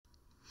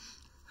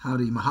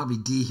Howdy, Mojave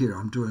D here.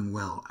 I'm doing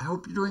well. I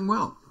hope you're doing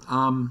well.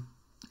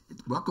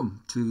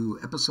 Welcome to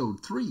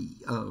episode 3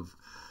 of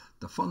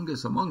The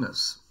Fungus Among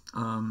Us,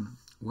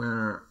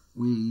 where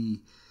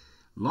we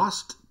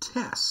lost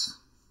Tess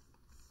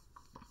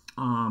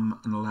in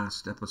the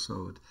last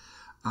episode.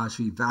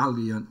 She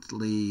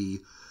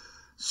valiantly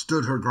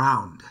stood her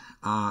ground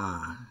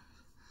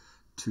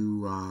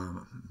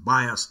to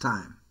buy us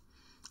time,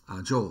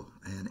 Joel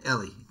and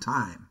Ellie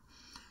time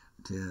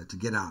to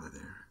get out of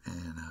there.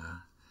 And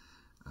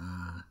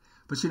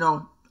but you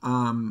know,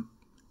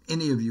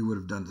 any of you would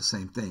have done the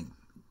same thing.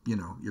 You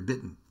know, you're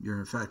bitten, you're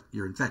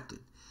infected.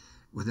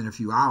 Within a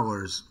few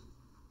hours,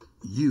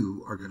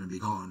 you are going to be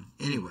gone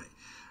anyway.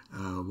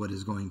 What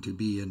is going to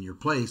be in your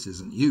place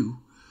isn't you.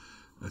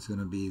 It's going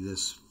to be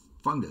this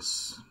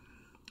fungus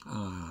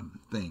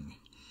thing.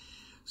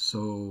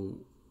 So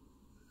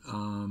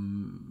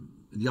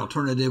the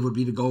alternative would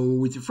be to go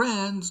with your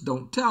friends.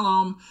 Don't tell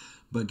them.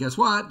 But guess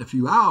what? In a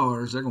few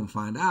hours, they're going to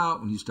find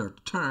out when you start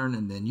to turn,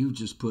 and then you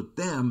just put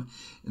them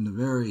in the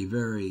very,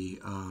 very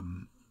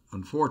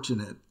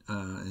unfortunate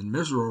and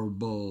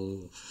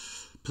miserable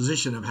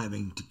position of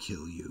having to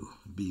kill you,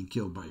 being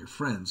killed by your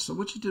friends. So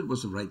what you did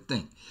was the right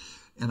thing,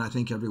 and I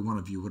think every one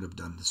of you would have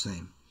done the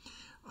same.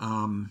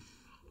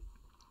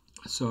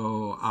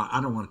 So I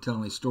don't want to tell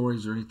any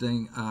stories or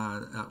anything.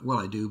 Well,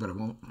 I do, but I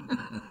won't.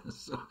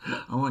 So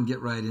I want to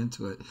get right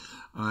into it.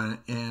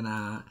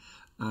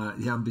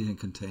 Yeah, I'm being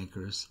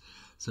cantankerous.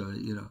 So,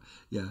 you know,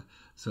 yeah.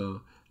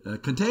 So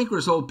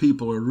cantankerous old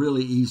people are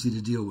really easy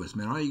to deal with,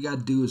 man. All you got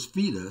to do is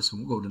feed us,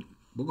 and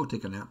we'll go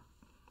take a nap.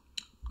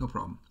 No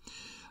problem.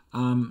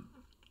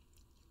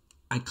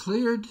 I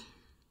cleared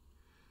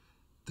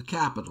the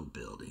Capitol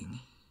building,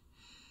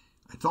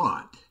 I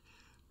thought,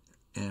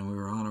 and we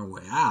were on our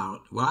way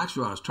out. Well,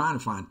 actually, I was trying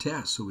to find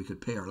Tess so we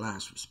could pay our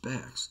last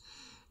respects.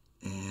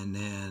 And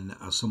then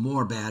some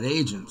more bad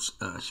agents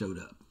showed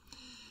up.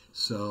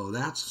 So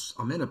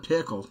I'm in a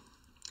pickle.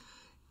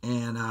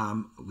 And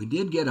we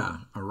did get a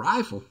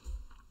rifle.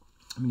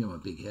 Let me get my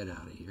big head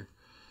out of here.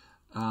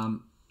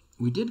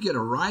 We did get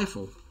a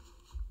rifle,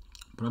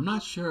 but I'm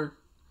not sure.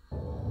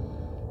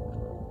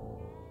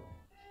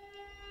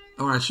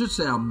 Or I should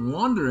say, I'm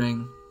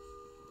wondering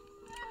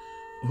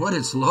what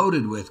it's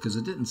loaded with, because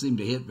it didn't seem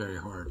to hit very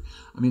hard.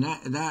 I mean,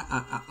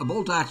 a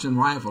bolt-action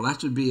rifle, that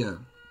should be a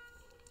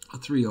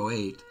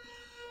 308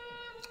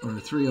 or a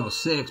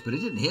 306, but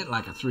it didn't hit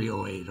like a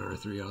 308 or a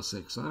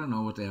 306. So I don't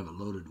know what they have it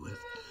loaded with.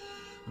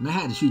 I mean, I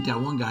had to shoot that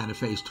one guy in the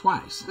face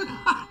twice.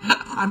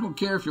 I don't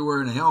care if you're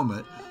wearing a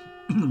helmet.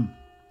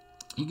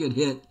 You get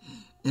hit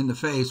in the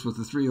face with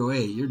the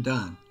 308, you're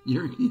done. I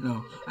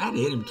had to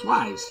hit him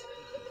twice.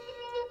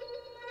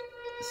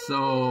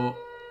 So,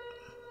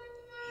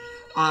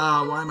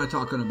 why am I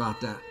talking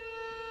about that?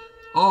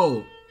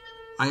 Oh,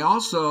 I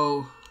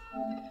also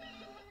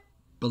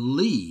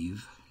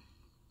believe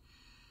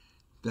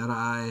that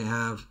I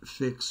have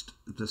fixed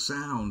the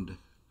sound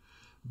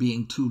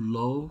being too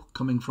low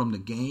coming from the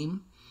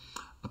game.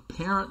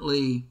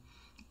 Apparently,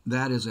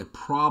 that is a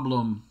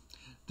problem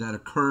that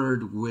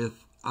occurred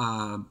with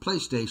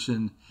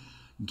PlayStation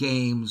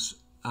games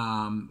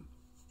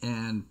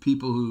and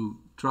people who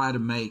try to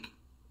make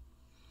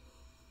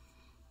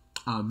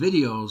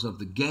videos of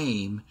the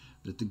game,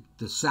 that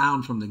the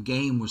sound from the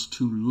game was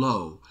too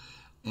low.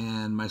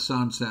 And my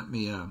son sent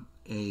me a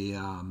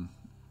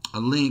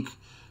link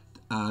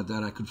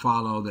that I could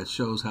follow that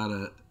shows how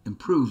to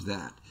improve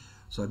that.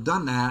 So I've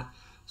done that.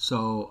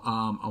 So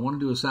I want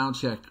to do a sound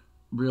check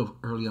real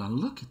early on.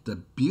 Look at the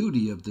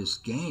beauty of this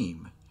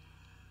game.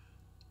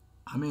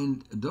 I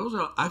mean,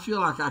 I feel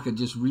like I could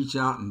just reach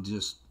out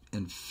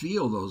and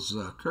feel those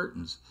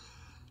curtains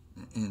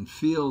and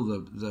feel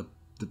the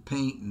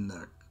paint and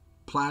the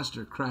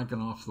plaster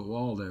cracking off the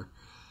wall there.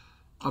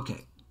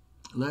 Okay,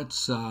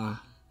 let's. I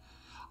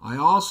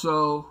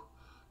also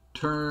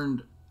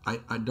turned.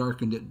 I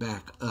darkened it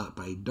back up.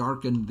 I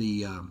darkened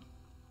the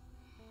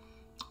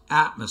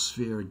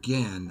atmosphere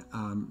again,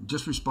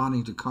 just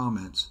responding to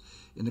comments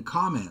in the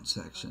comment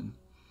section.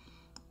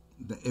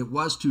 It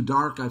was too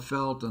dark, I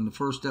felt, on the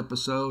first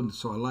episode,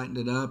 so I lightened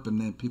it up,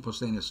 and then people are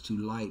saying it's too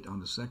light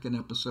on the second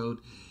episode.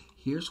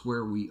 Here's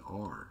where we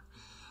are.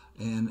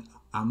 And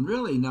I'm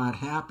really not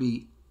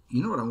happy.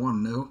 You know what I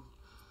want to know?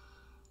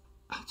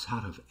 It's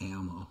out of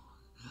ammo.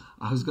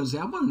 I was going to say,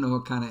 I want to know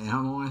what kind of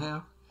ammo I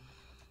have.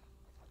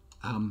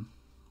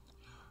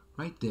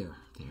 Right there.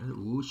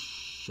 Oh,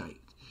 shite.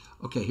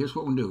 Okay, here's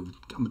what we're going to do.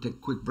 I'm going to take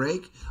a quick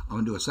break. I'm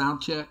going to do a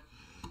sound check,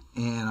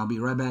 and I'll be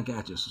right back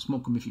at you. So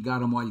smoke them if you got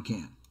them while you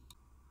can.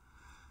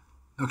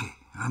 Okay,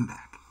 I'm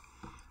back.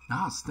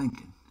 Now I was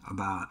thinking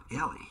about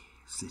Ellie's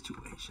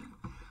situation.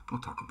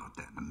 We'll talk about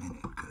that in a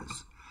minute,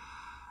 because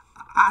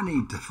I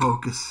need to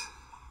focus.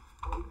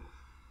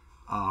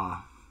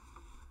 Because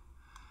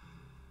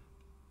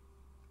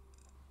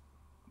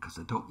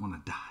I don't want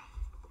to die.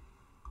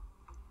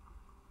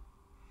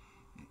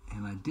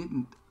 And I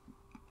didn't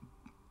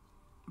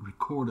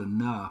record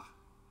enough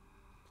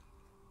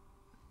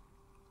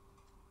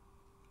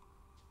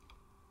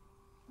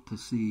to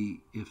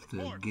see if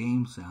the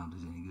game sound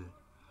is any good.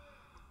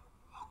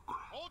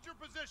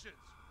 positions.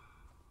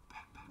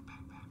 Back, back,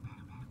 back, back,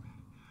 back, back, back.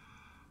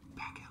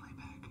 Back, Ellie,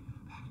 back,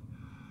 back.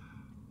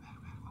 Back,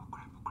 back. Oh,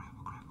 crap, oh, crap,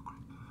 oh, crap, oh,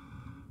 crap.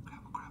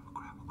 Crap, oh, crap, oh,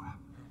 crap, oh, crap.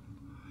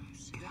 You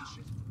see Get that out.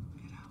 shit?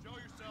 Get out. Show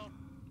yourself.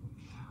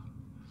 Get out.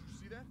 Did you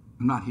see that?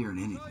 I'm not hearing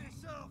Show anything.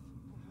 yourself.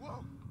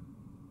 Whoa.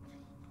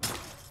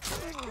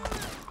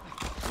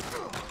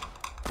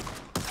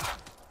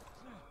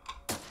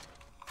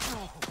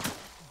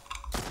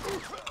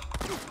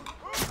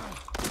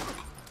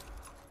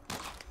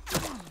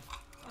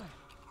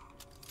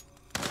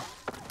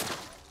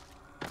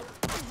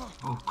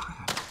 Oh,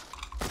 crap.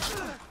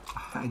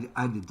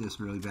 I did this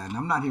really bad, and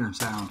I'm not hearing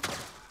sound.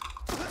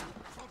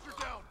 Soldier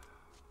down.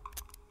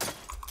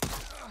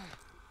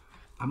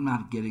 I'm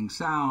not getting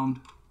sound.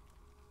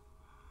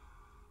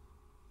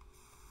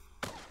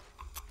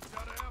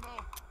 Out of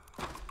ammo.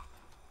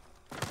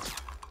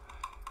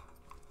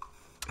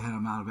 And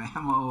I'm out of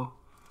ammo.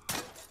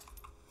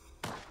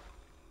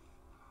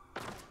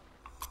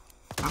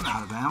 I'm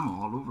out of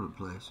ammo all over the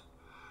place.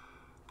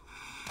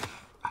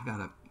 I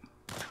gotta...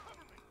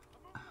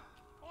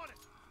 On it.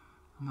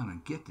 I'm gonna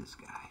get this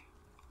guy.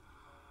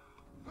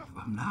 If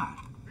I'm not...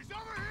 He's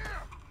over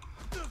here.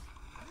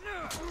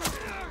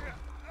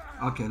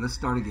 Okay, let's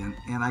start again.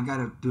 And I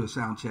gotta do a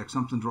sound check.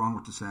 Something's wrong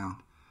with the sound.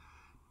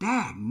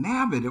 Dag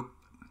nabbit! I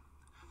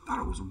thought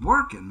it was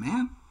working,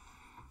 man.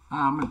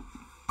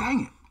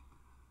 Dang it.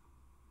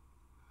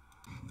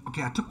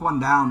 Okay, I took one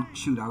down.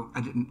 Shoot, I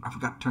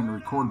forgot to turn the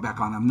record back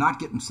on. I'm not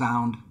getting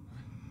sound.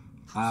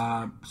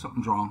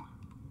 Something's wrong.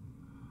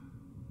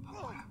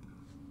 Oh, crap.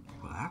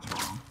 Well, that's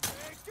wrong.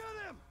 Hey, get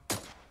him.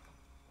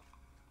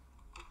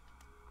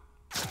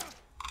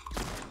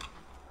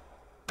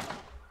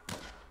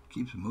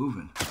 Keeps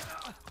moving.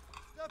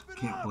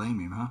 Can't blame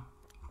him, huh?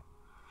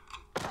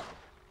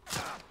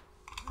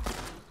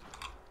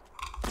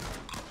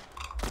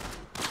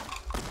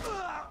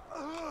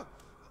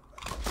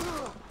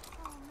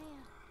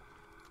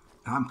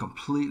 I'm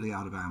completely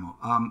out of ammo.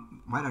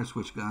 Why did I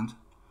switch guns?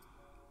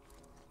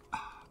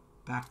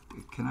 Back.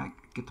 Can I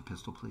get the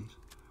pistol, please?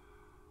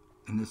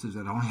 And this is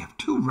it. I only have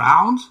 2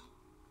 rounds?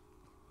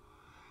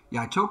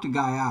 Yeah, I choked a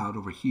guy out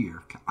over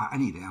here. I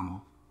need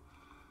ammo.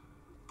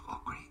 Oh,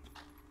 great.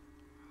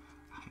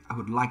 I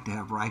would like to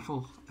have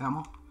rifle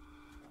ammo.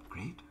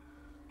 Great.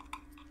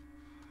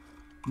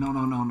 No,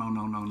 no, no, no,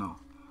 no, no, no.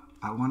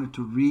 I wanted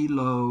to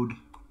reload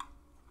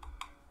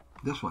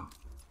this one.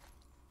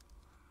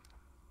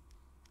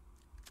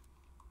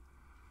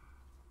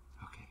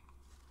 Okay.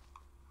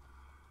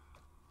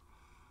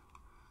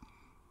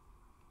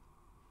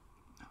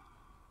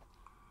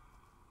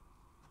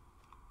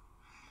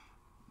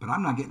 But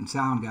I'm not getting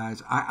sound,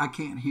 guys. I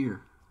can't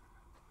hear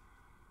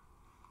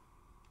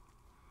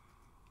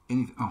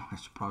anything. Oh, I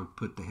should probably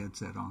put the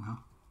headset on, huh?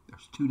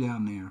 There's 2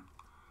 down there.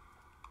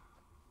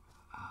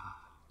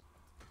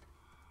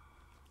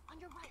 On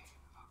your right.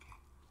 Okay.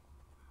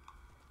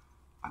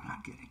 I'm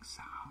not getting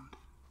sound.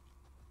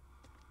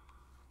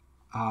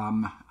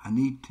 I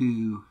need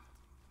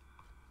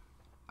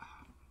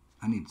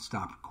to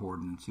stop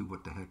recording and see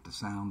what the heck the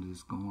sound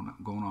is going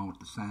on with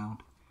the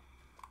sound.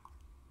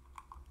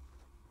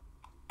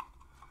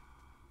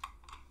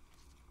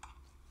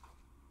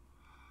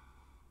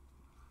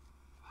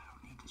 I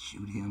don't need to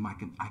shoot him. I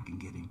can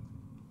get him.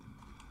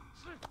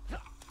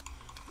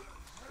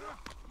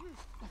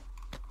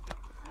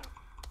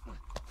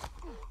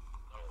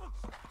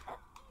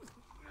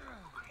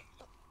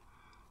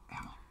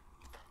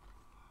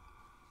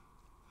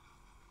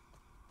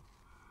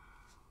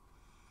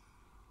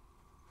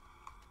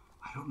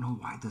 I don't know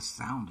why the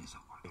sound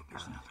isn't working.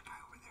 There's another guy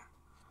over there.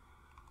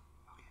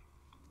 Okay.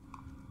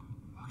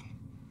 Okay.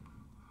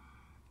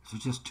 Is there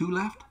just 2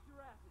 left?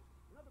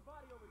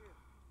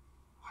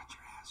 Watch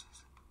your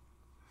asses.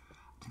 I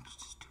think there's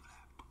just 2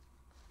 left.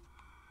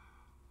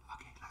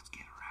 Okay, let's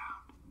get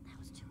around. That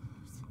was too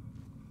loose.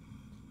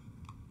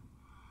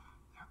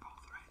 They're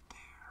both right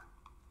there.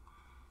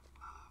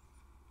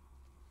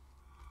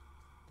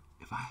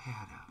 If I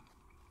had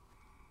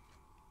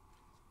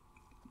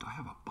do I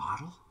have a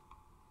bottle?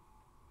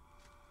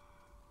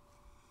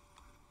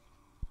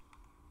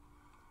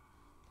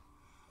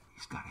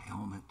 He's got a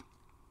helmet.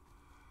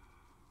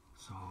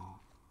 So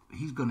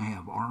he's going to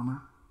have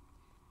armor.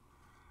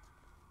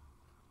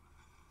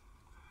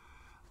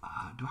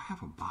 Do I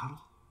have a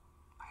bottle?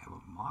 I have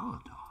a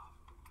Molotov.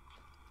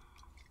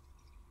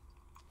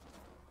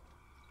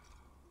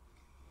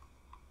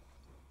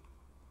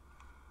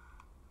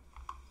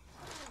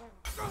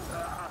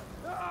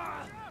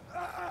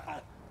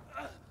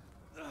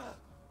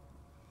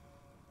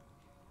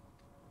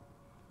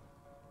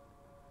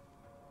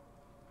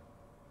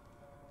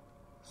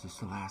 Is this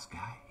the last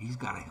guy? He's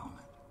got a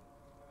helmet.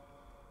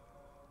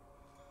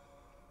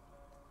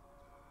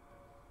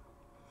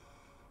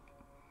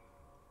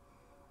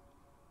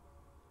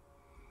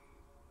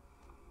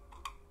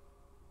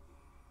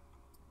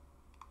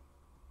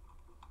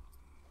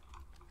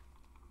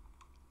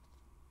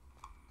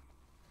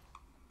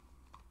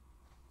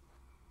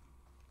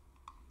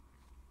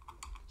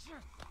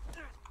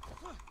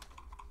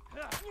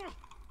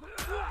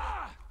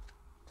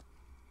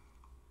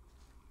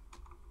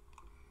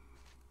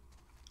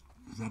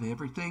 that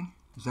everything?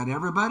 Is that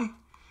everybody?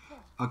 There.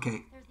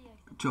 Okay. There's the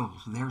exit. Joel,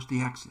 so there's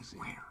the exit.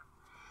 Where?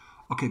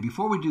 Okay,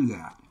 before we do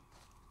that,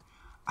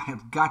 I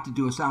have got to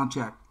do a sound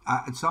check.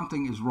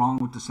 Something is wrong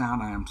with the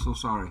sound. I am so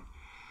sorry.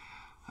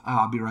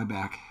 I'll be right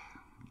back.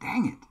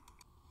 Dang it.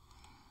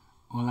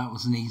 Well, that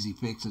was an easy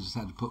fix. I just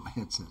had to put my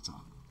headsets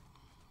on.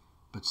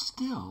 But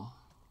still,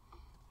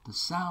 the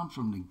sound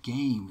from the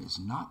game is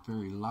not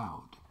very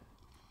loud.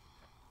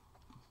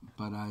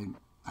 But I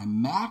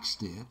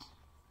maxed it.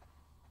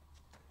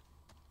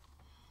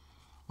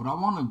 What I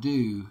want to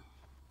do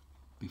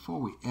before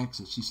we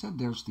exit, she said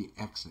there's the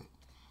exit.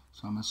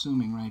 So I'm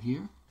assuming right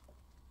here.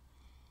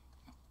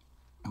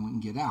 And we can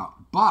get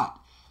out. But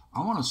I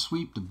want to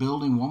sweep the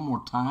building one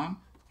more time.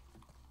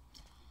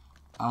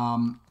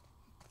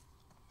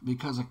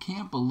 Because I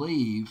can't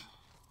believe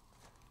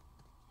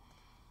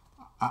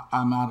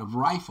I'm out of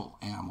rifle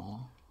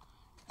ammo.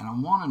 And I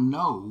want to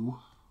know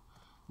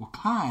what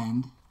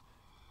kind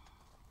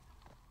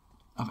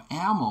of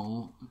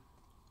ammo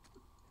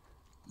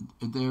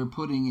they're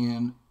putting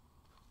in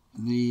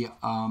the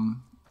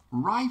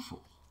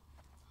rifle.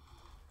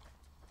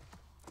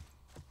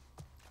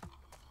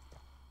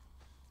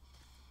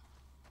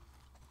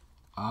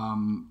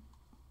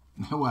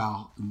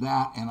 Well,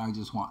 that, and I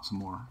just want some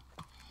more.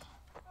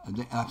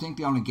 I think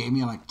they only gave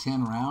me like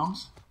 10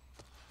 rounds.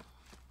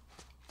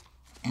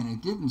 And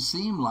it didn't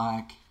seem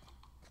like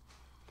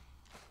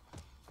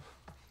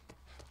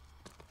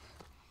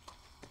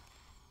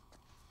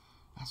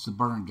that's the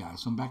burn guy.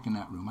 So I'm back in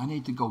that room. I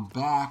need to go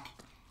back.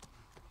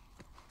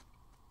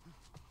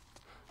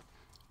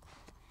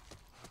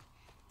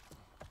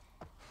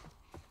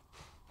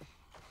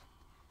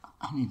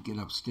 I need to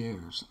get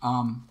upstairs.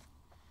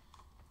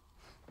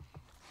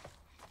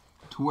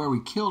 To where we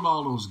killed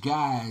all those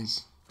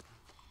guys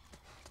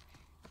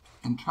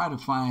and try to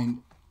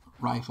find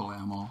rifle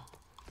ammo.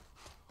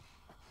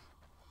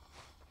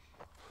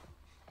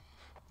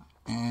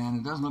 And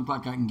it doesn't look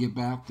like I can get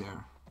back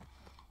there.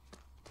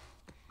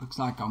 Looks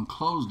like I'm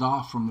closed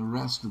off from the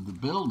rest of the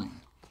building.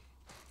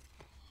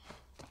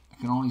 I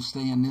can only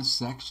stay in this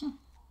section.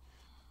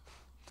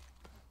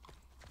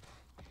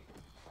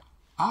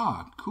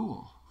 Ah,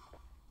 cool.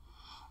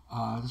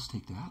 Let's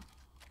take that.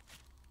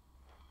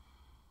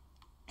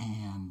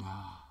 And,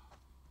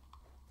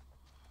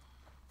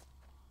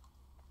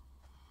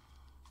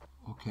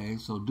 okay,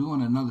 so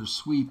doing another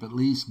sweep at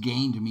least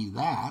gained me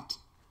that.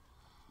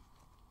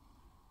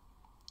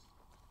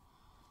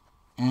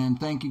 And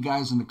thank you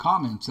guys in the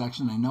comment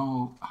section. I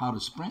know how to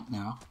sprint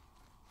now.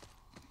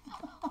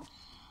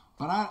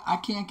 But I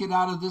can't get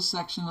out of this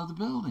section of the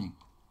building.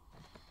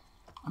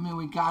 I mean,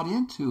 we got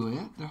into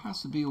it. There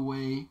has to be a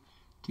way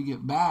to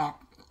get back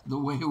the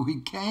way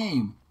we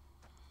came.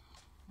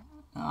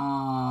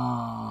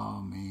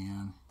 Oh,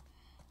 man.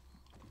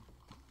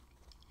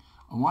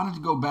 I wanted to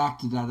go back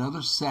to that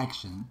other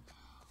section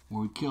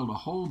where we killed a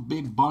whole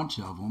big bunch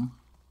of them.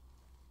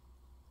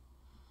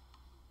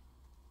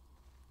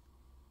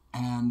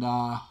 And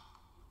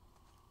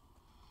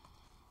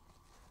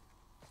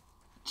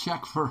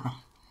check for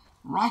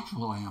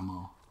rifle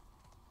ammo.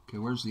 Okay,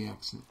 where's the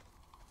exit?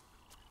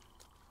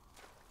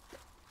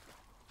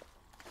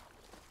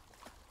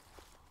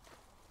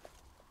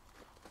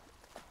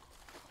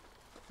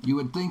 You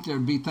would think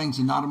there'd be things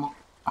in automobiles.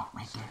 Oh,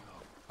 right there.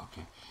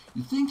 Okay.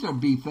 You'd think there'd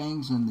be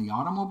things in the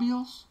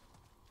automobiles.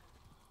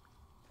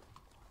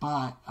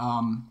 But,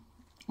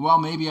 well,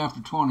 maybe after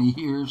 20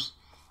 years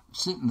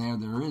sitting there,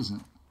 there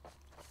isn't.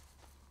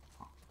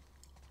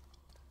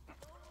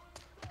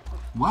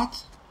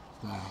 What?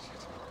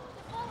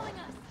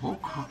 Oh,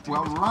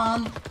 well,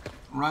 run,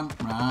 run,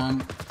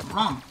 run,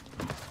 run.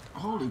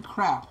 Holy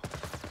crap.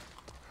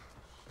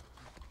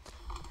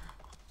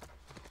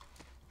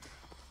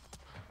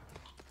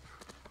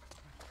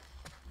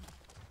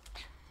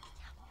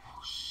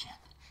 Oh, shit.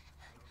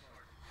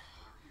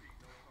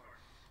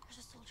 There's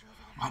a soldier over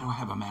there. Why do I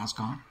have a mask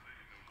on?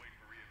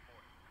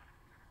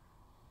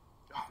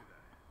 How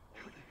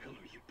the hell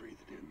are you breathing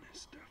in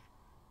this stuff?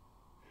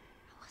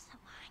 I wasn't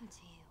lying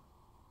to you.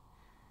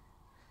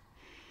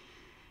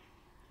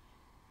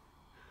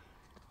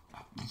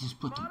 They just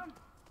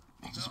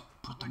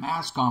put the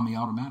mask on me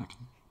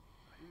automatically.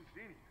 I didn't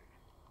see anything.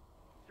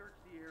 Search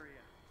the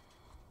area.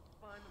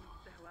 Find them and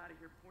get the hell out of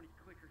here before any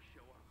clickers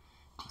show up.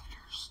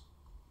 Clickers.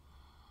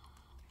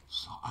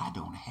 So I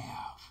don't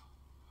have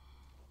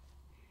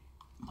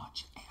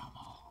much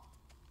ammo.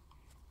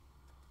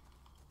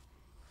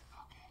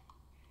 Okay.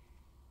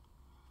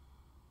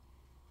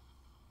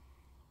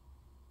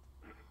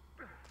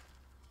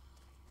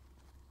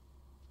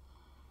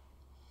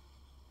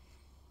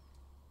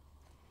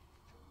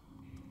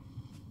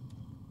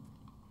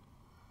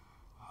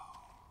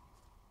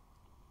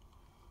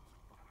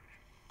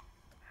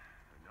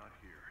 They're not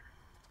here.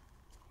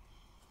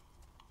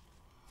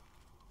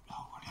 No,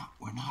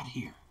 we're not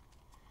here.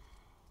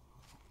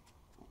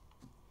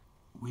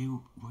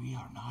 We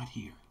are not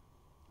here.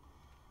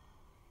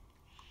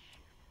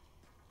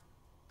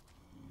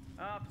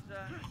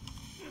 Upside.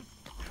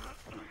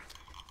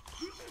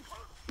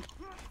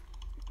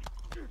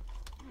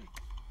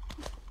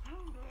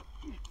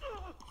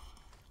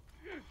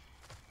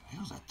 It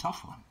was a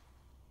tough one.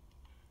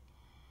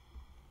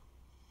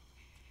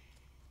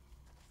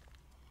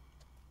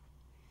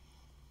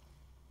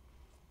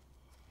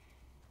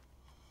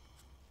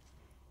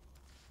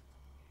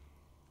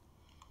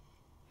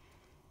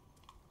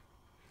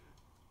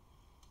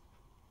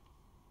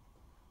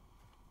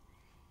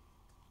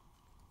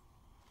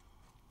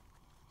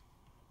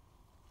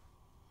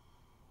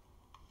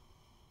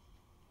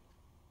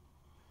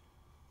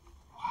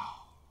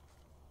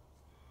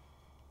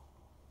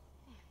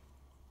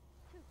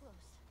 Too close.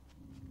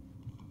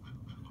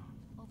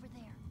 Over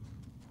there.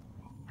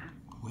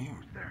 Where?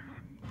 There.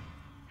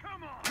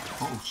 Come on.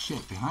 Oh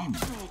shit, behind me.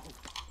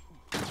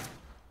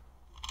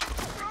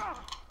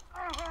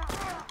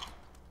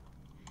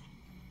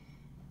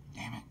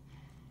 Damn it.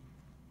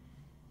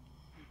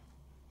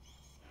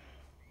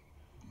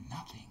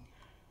 Nothing.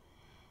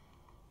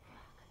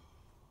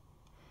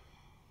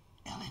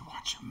 Ellie,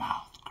 watch your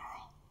mouth,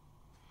 girl.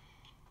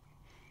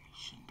 You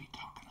shouldn't be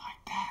talking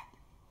like that.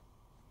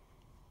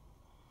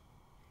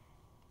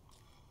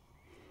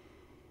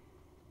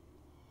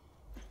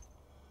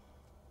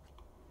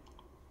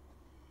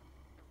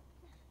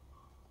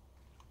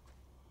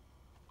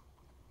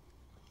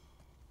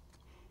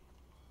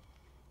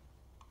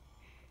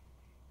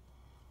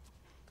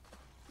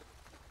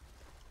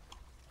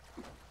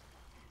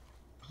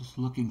 Just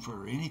looking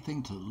for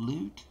anything to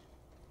loot.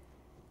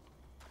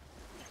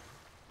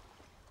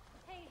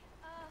 Hey,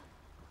 I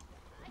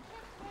can't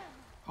swim.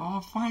 Oh,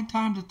 find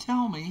time to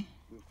tell me.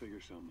 We'll figure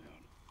something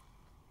out.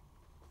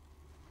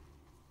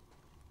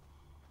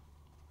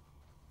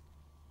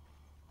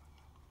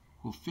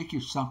 We'll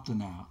figure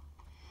something out.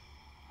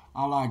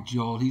 I like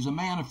Joel. He's a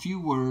man of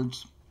few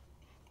words.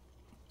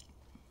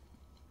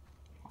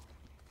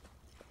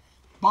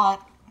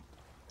 But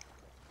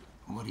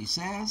what he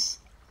says.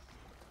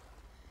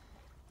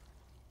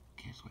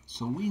 Guess what?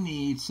 So we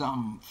need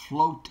some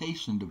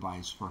flotation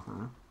device for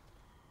her.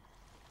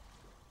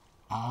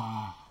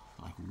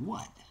 Like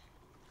what?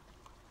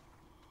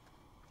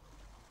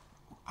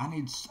 I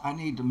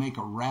need to make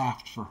a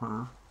raft for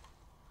her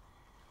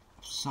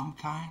of some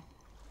kind.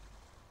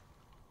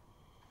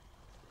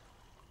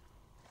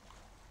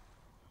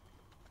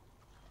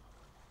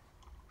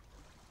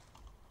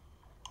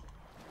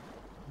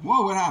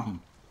 Whoa, what happened?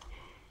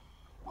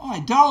 Oh, I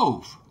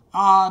dove.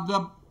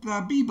 The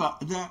B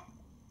button, the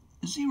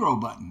 0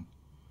 button.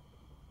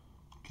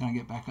 Can I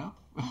get back up?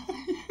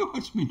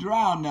 Watch me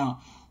drown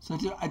now. So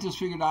I just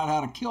figured out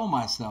how to kill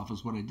myself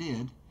is what I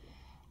did.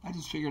 I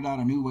just figured out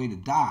a new way to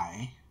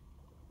die.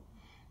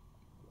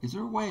 Is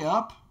there a way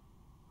up?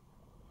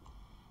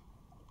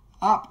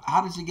 Up.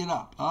 How does he get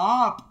up?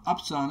 Up.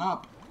 Up, son,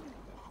 up.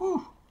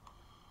 Whew.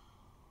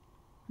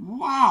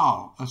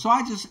 Wow. So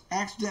I just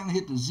accidentally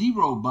hit the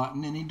 0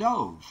 button and he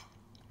dove.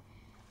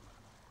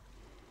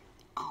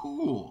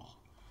 Cool.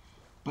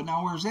 But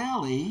now where's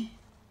Ellie?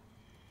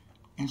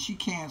 And she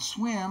can't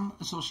swim,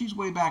 so she's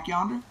way back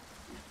yonder.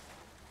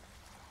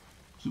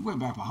 She's way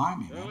back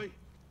behind me, man. Ellie?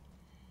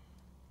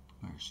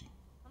 Where is she?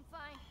 I'm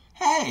fine.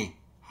 Hey,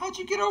 how'd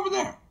you get over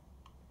there?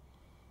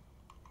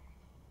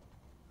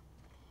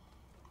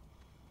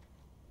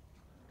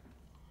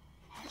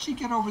 How'd she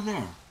get over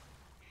there?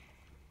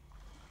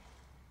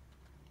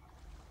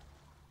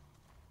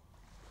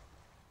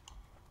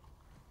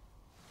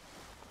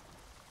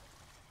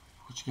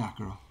 What you got,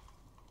 girl?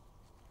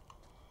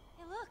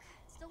 Hey, look,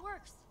 it still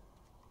works.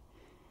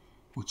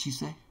 What'd she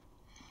say?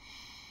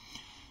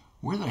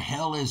 Where the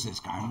hell is this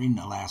guy? I'm reading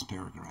the last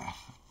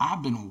paragraph.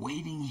 I've been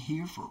waiting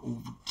here for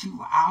over 2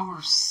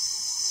 hours,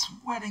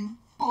 sweating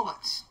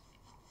bullets.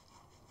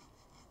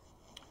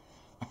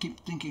 I keep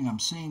thinking I'm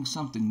seeing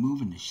something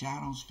move in the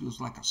shadows. Feels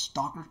like a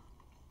stalker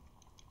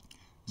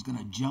is going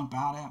to jump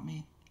out at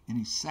me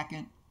any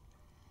second.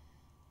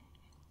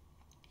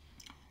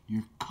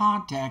 Your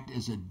contact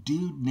is a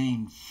dude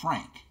named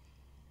Frank.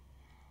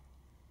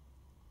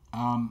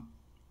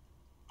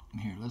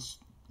 Here, let's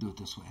do it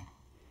this way.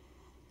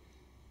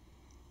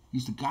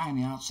 He's the guy on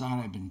the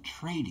outside I've been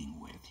trading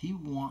with. He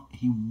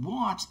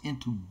wants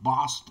into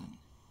Boston.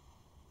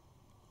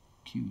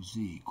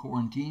 QZ,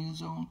 quarantine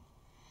zone.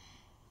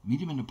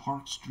 Meet him in the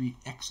Park Street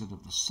exit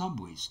of the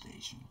subway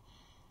station,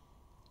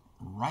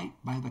 right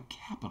by the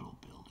Capitol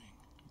building.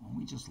 Well,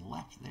 we just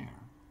left there.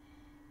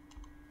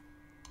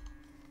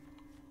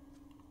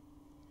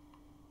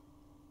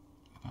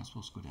 Am I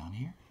supposed to go down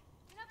here?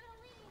 You're not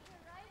gonna leave me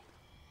here, right?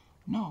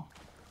 No.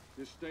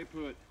 Just stay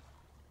put.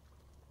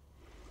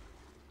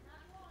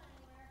 Not going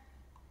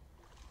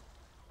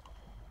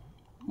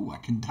anywhere. Ooh, I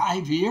can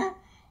dive here?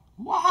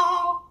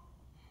 Wow!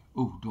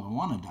 Ooh, do I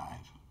want to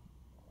dive?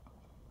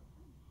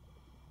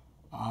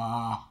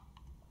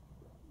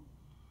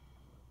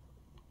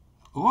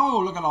 Whoa,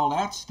 look at all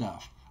that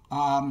stuff.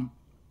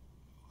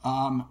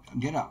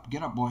 Get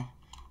up, boy.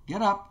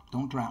 Get up.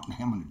 Don't drown.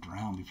 I'm going to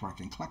drown before I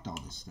can collect all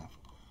this stuff.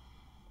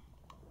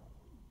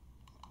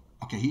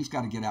 Okay, he's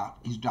got to get out.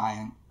 He's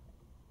dying.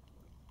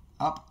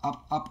 Up,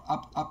 up, up,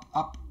 up, up,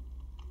 up.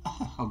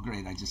 Oh,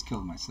 great, I just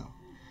killed myself.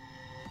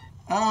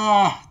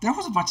 There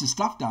was a bunch of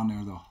stuff down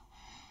there, though.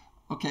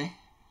 Okay.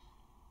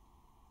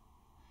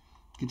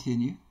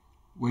 Continue.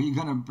 Where are you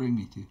going to bring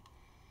me to?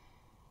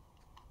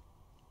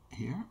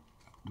 Here?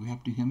 Do we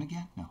have to do him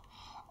again? No.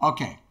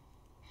 Okay.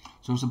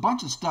 So there's a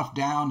bunch of stuff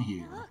down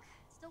here. Hey, look,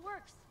 it still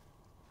works.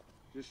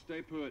 Just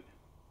stay put.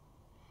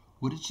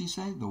 What did she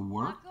say? The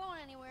work? Not going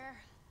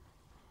anywhere.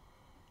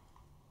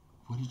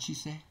 What did she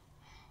say?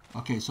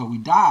 Okay, so we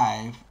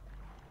dive,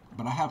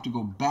 but I have to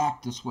go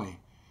back this way.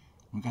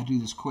 We got to do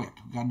this quick.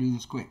 We got to do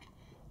this quick.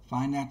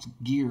 Find that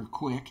gear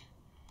quick.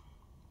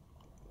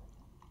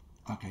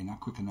 Okay, not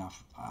quick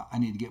enough. I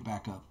need to get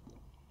back up.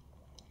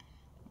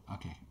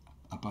 Okay.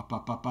 Up, up,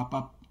 up, up, up,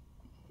 up.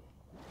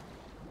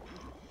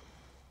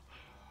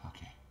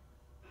 Okay.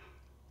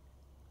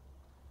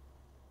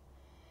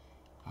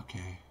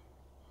 Okay.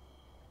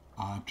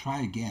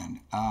 Try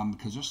again.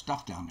 Because there's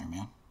stuff down there,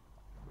 man.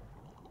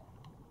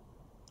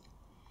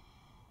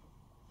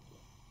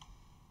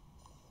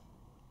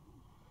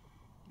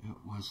 It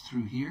was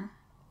through here.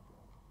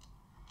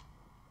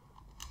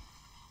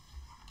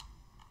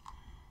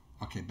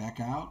 Okay, back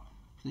out,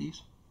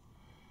 please.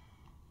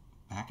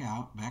 Back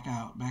out, back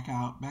out, back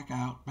out, back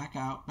out, back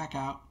out, back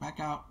out, back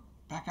out,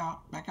 back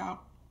out, back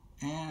out,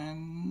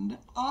 and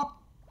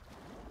up.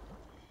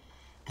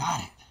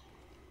 Got it.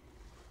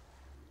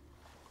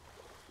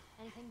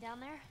 Anything down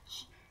there?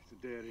 It's a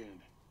dead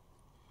end.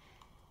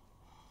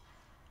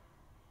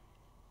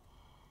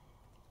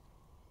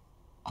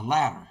 A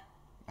ladder.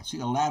 I see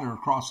a ladder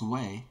across the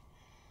way.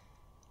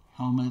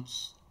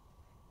 Helmets.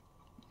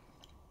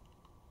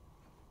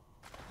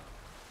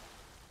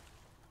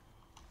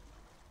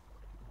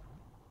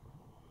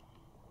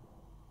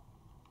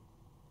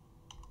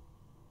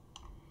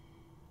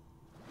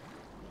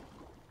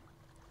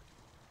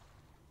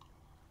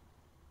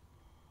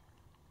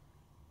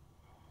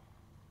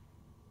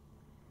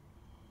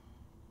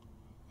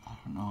 I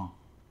don't know.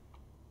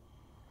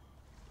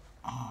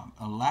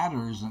 A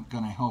ladder isn't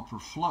going to help her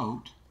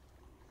float.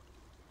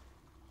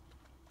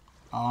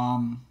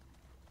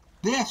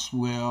 This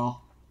will.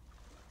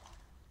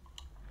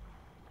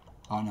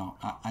 Oh no,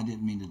 I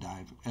didn't mean to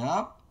dive.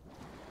 Up.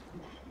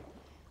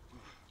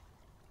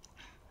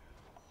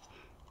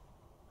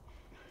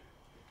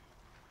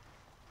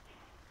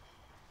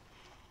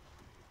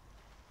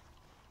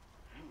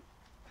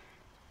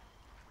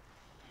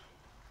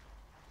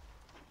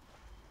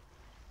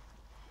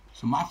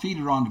 So my feet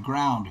are on the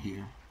ground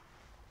here.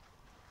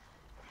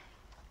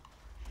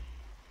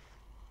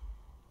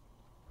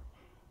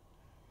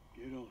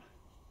 Get on.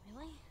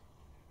 Really?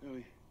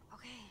 Ellie,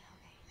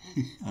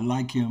 Okay. I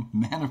like him.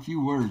 Man, a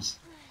few words.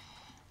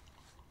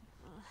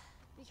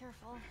 Be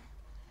careful.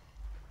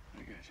 I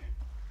got you.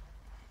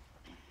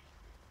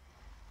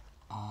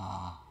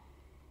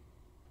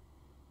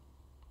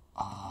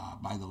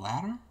 By the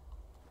ladder?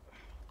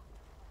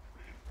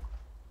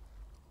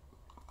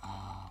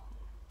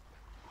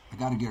 I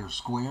gotta get her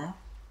square.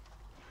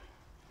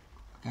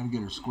 I gotta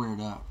get her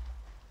squared up.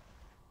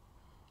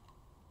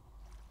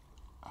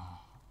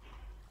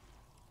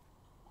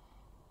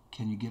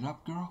 Can you get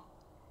up, girl?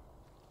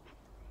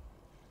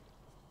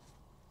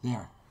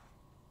 There.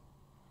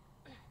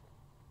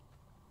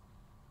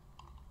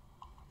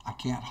 I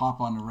can't hop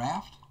on the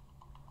raft?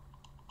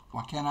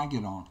 Why can't I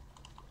get on?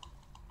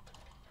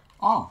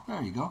 Oh,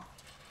 there you go.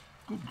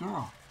 Good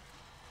girl.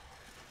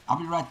 I'll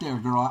be right there,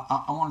 girl.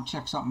 I want to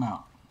check something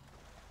out.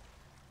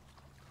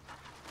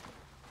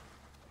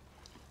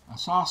 I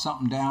saw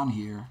something down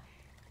here.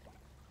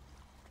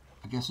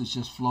 I guess it's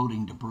just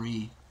floating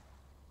debris.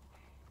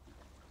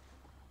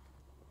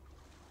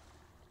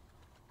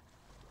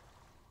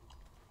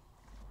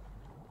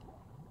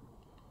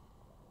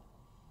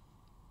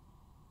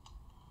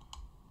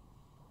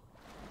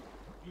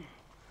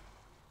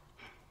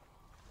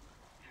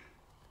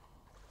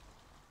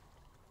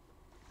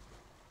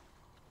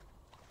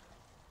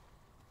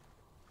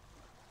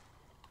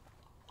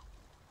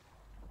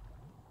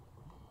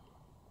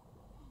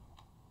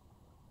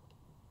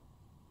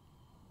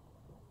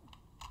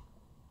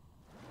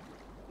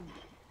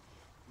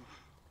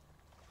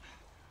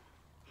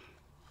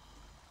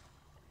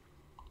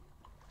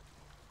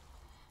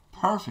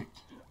 Perfect.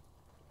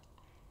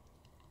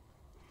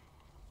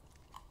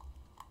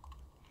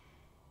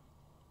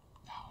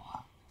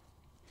 Now,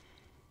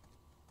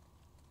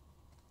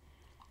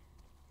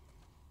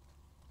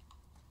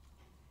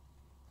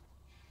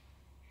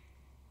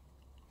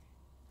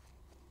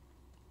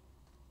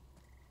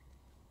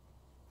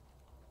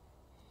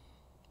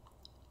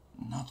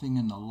 nothing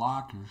in the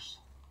lockers.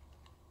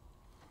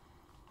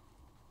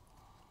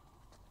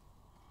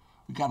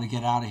 We got to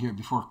get out of here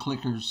before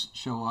clickers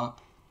show up.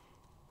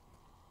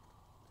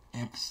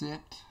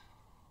 Exit.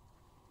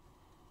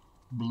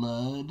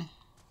 Blood.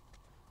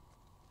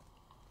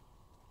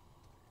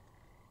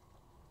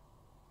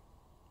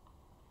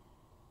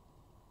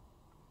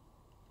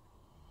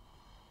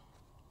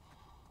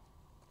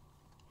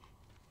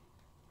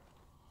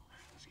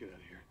 Let's get out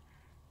of here.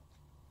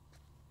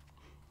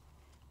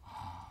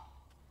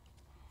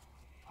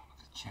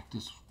 Check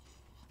this.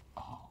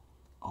 Oh,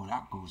 Oh,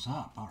 that goes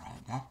up. All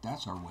right,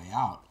 that's our way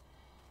out.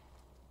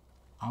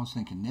 I was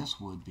thinking this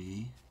would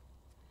be.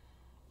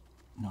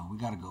 No, we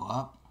got to go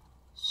up.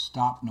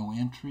 Stop, no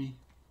entry.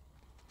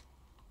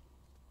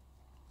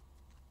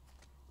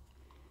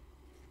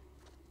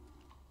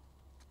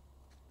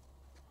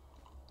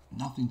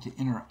 Nothing to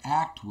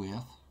interact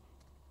with.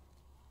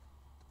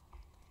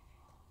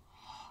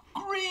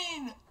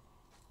 Green!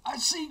 I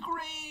see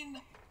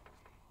green!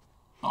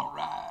 All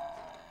right.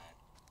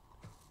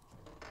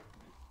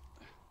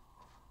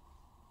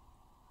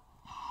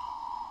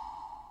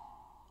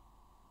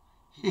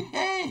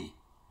 Hey!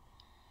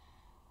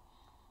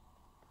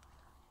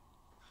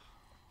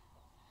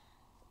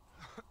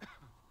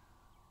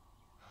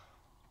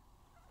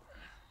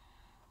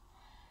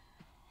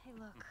 Hey,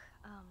 look,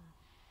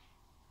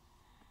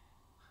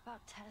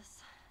 about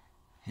Tess.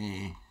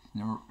 Hey,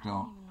 never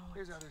don't. Even know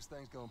Here's how this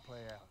thing's gonna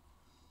play out.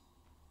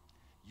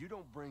 You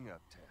don't bring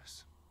up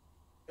Tess.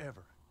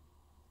 Ever.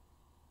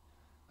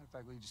 Matter of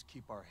fact, we just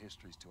keep our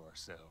histories to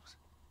ourselves.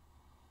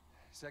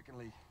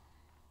 Secondly,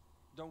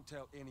 don't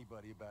tell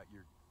anybody about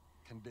your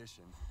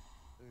condition.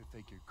 They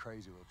think you're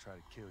crazy, they'll try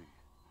to kill you.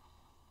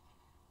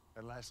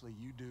 And lastly,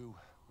 you do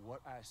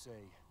what I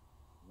say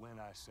when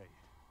I say it.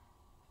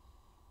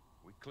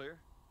 We clear?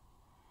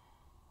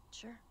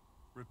 Sure.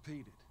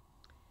 Repeat it.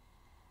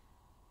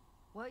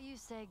 What you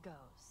say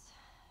goes.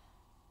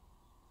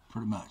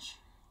 Pretty much.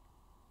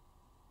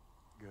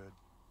 Good.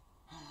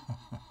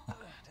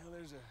 Now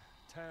there's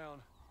a town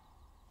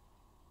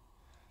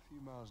a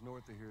few miles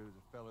north of here. There's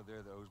a fella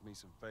there that owes me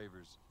some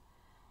favors.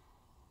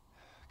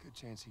 Good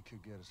chance he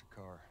could get us a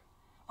car.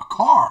 A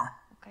car?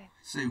 Okay.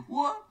 Say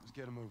what? Let's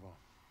get a move on.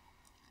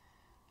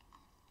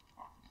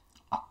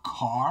 A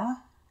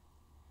car?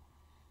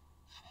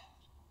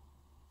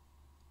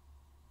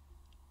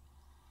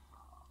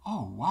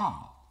 Oh,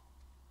 wow.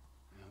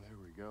 Now, there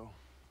we go.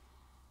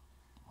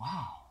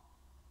 Wow.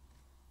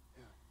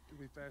 Yeah,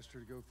 it'll be faster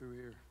to go through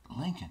here.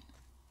 Lincoln.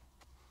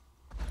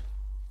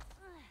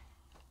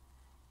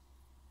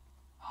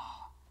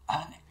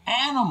 An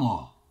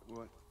animal.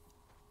 What?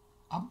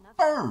 A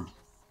bird.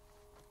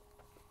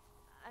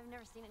 I've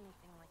never seen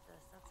anything like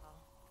this, that's all.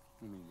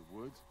 You mean the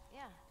woods?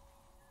 Yeah.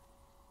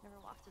 Never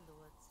walked through the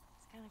woods.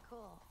 It's kind of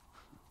cool.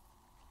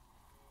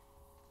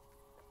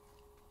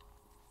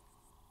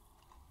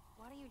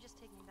 Why don't you just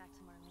take me back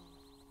to Marlene?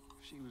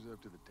 She was up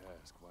to the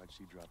task. Why'd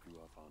she drop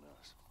you off on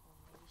us? Well,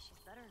 maybe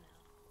she's better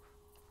now.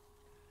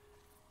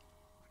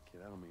 Kid,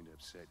 I don't mean to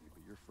upset you,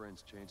 but your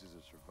friend's chances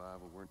of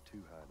survival weren't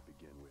too high to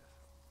begin with.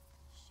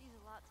 She's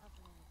a lot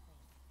tougher than you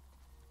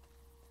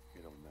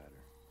think. It don't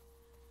matter.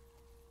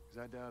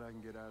 Because I doubt I can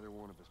get either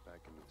one of us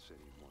back into the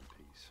city in one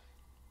piece.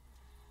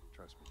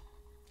 Trust me.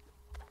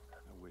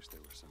 I wish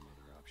there was some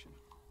other option.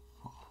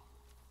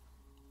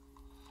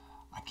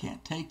 I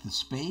can't take the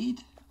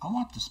spade. I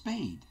want the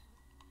spade.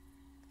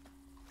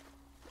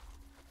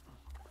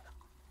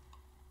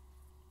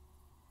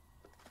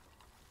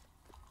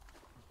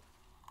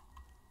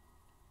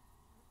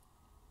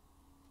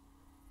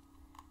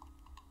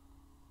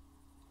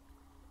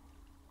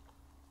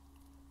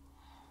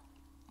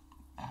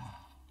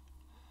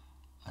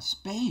 A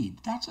spade.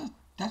 That's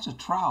a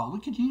trowel. We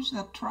could use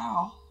that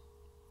trowel.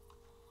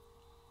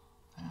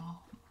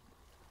 Well,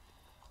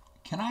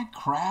 can I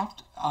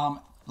craft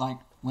like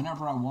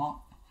whenever I want?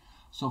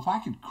 So if I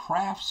could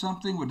craft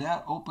something, would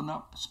that open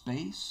up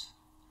space?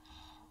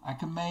 I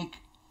can make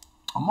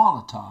a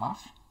Molotov.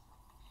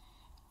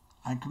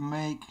 I can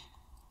make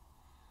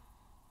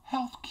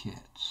health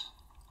kits.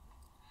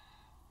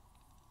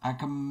 I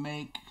can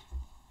make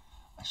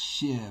a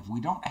shiv.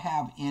 We don't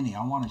have any.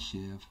 I want a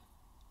shiv.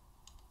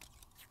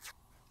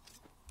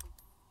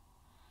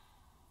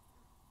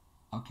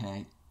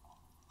 Okay.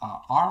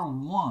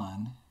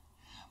 R1,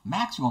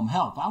 maximum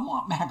health. I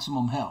want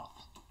maximum health.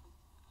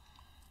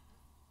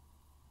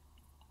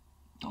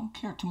 Don't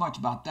care too much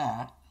about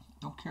that.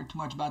 Don't care too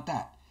much about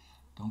that.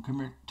 Don't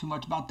care too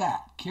much about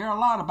that. Care a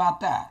lot about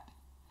that.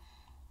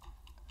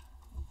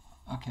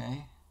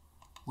 Okay.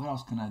 What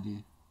else can I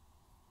do?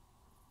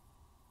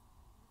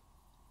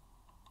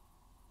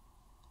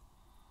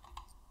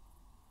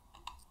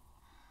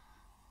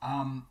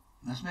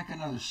 Let's make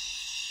another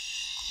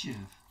shiv.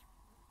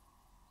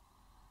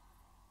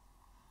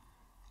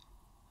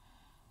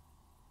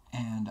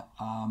 And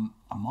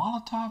a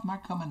Molotov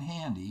might come in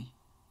handy.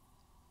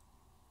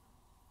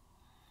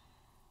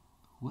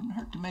 Wouldn't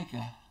hurt to make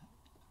a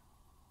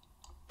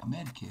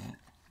med kit.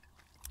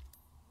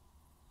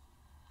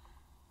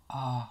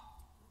 Now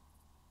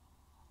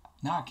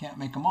I can't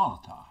make a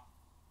Molotov.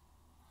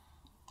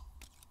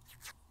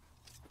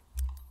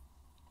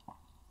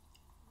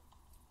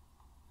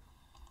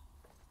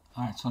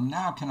 Alright, so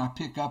now can I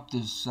pick up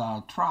this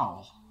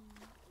trowel?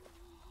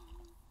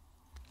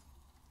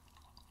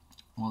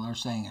 Well, they're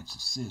saying it's a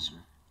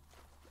scissor.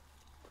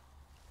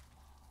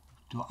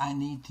 Do I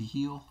need to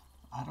heal?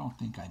 I don't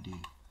think I do.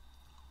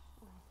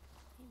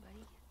 Hey,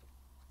 buddy.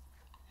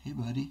 Hey,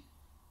 buddy.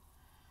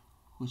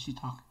 Who's she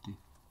talking to?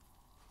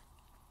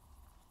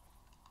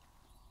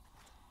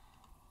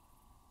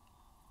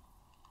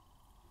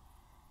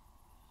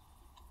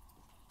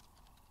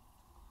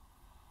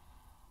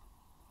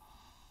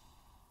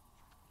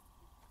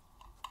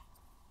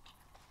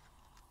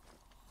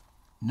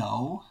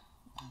 No,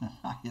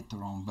 I hit the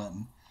wrong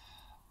button.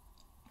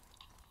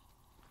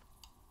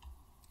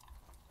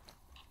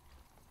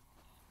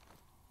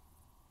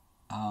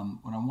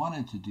 What I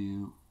wanted to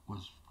do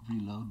was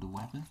reload the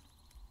weapon.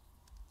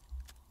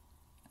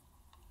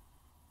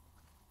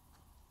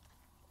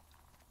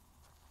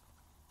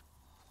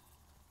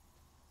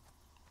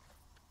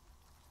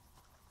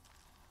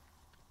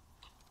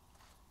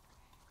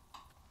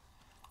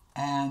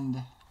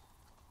 And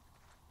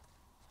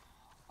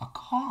a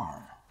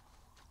car.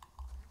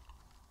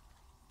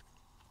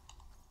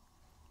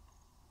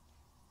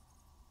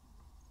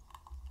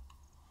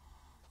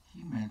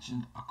 He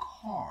mentioned a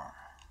car.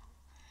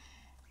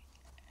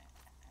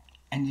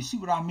 And you see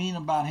what I mean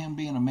about him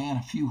being a man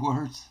of few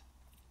words?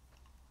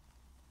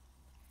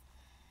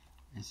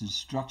 His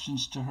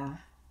instructions to her,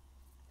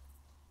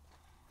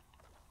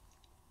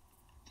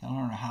 telling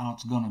her how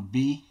it's going to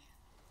be,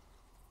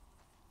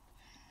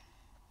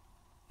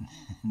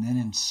 and then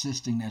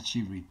insisting that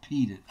she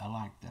repeat it. I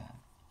like that.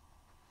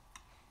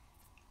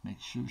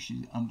 Make sure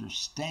she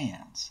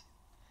understands.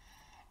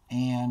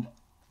 And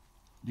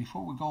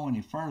before we go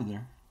any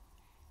further,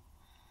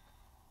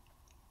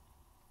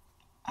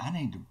 I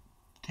need to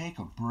take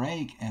a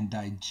break and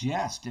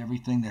digest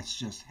everything that's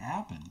just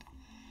happened.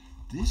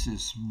 This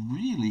is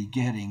really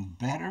getting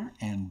better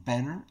and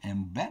better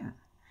and better.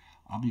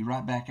 I'll be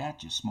right back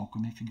at you. Smoke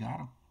 'em if you got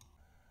 'em.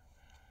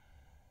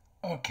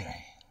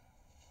 Okay.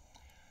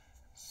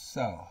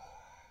 So,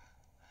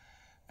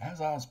 as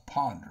I was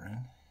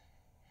pondering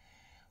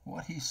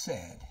what he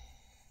said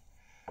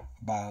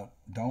about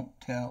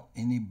don't tell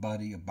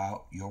anybody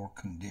about your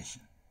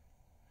condition.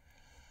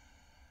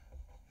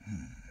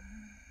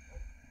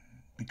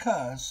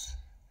 Because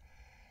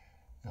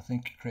they'll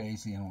think you're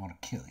crazy and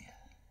want to kill you.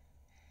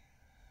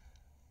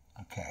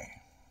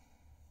 Okay.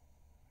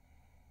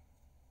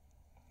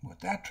 What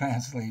that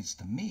translates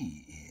to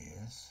me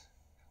is,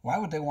 why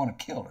would they want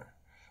to kill her?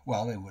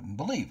 Well, they wouldn't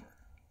believe her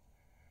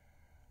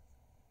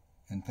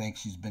and think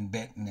she's been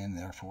bitten and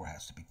therefore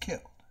has to be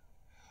killed.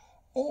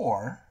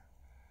 Or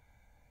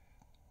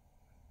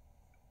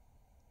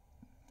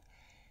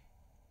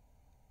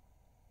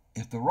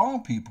if the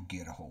wrong people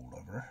get a hold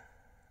of her,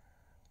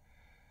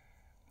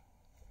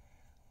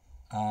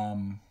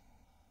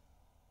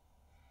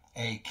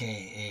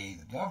 aka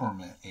the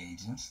government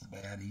agents, the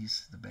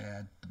baddies, the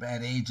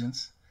bad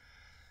agents,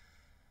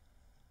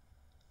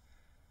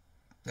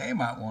 they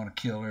might want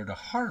to kill her to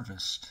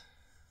harvest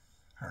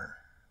her,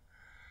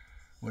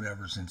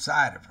 whatever's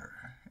inside of her.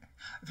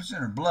 If it's in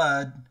her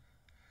blood,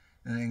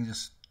 then they can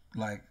just,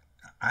 like,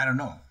 I don't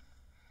know.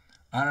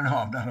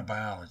 I'm not a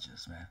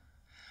biologist, man.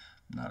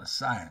 I'm not a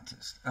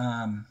scientist.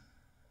 But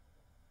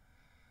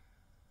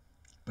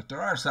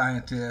there are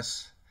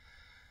scientists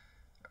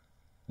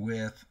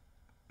with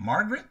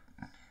Margaret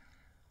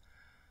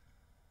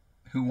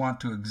who want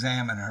to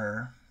examine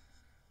her,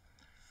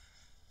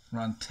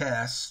 run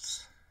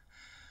tests.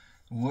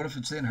 What if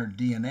it's in her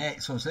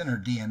DNA? So it's in her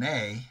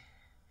DNA.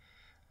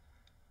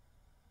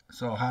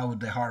 So how would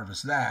they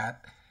harvest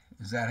that?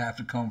 Does that have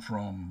to come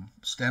from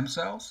stem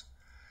cells?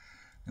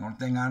 The only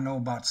thing I know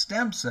about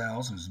stem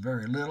cells is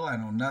very little. I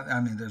know nothing.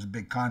 I mean, there's a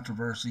big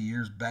controversy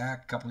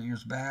a couple of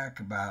years back,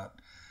 about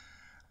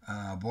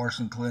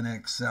abortion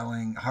clinics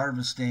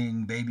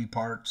harvesting baby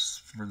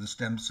parts for the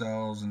stem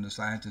cells, and the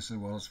scientists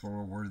said, well, it's for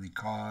a worthy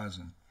cause,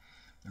 and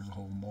there's a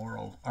whole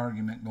moral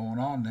argument going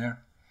on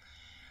there.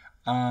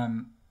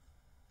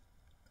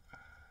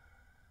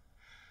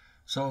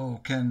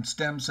 So can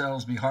stem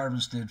cells be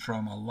harvested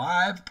from a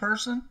live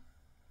person?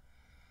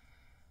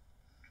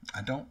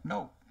 I don't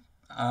know.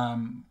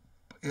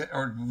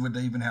 Or would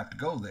they even have to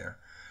go there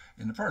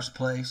in the first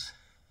place?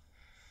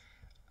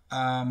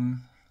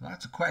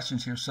 Lots of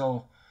questions here.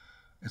 So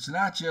it's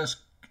not just,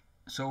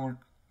 so we're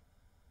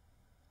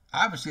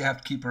obviously have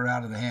to keep her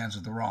out of the hands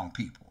of the wrong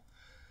people.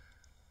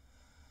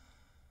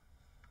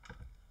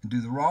 And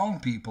do the wrong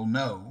people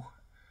know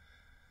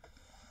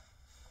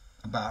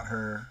about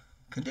her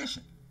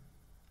condition?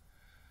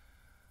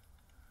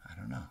 I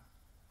don't know.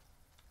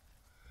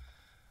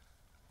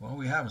 Well,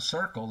 we have a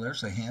circle.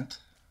 There's a hint.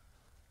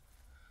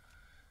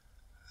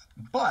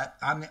 But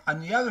on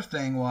the other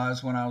thing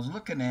was, when I was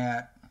looking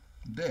at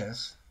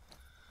this,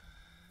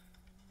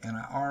 and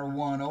I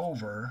R1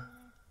 over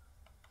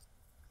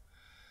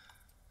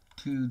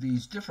to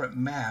these different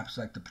maps,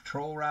 like the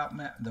patrol route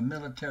map, the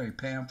military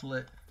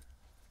pamphlet,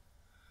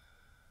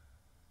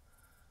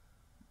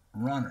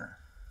 runner,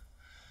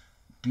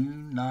 do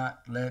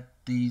not let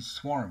these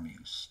swarm you,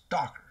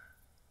 stalker.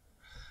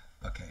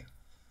 Okay,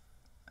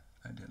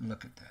 I didn't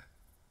look at that.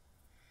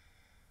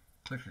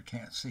 Clicker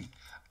can't see.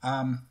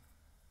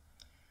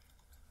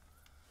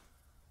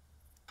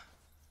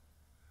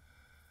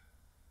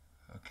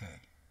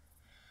 Okay.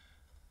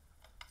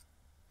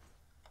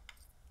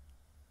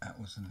 That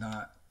was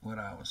not what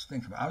I was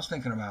thinking about. I was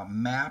thinking about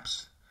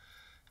maps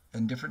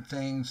and different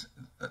things,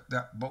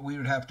 but we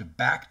would have to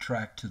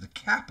backtrack to the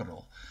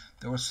capital.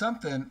 There was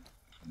something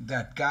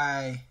that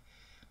guy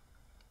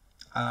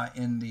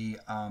in the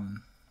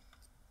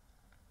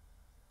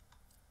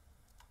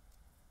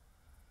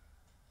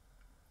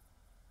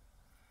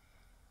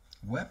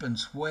Weapon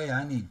sway,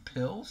 I need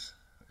pills?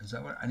 Is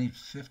that what I need?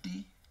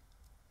 50?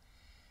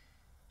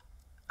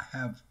 I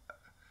have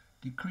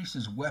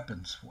decreases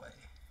weapon sway.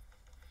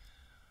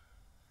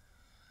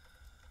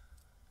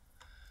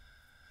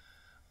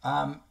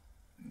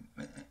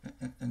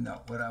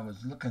 No, what I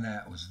was looking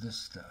at was this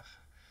stuff.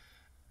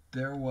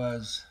 There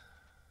was,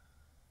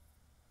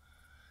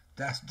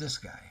 that's this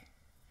guy,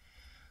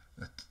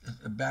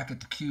 back at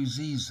the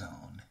QZ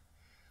zone.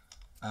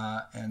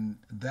 And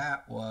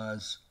that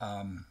was,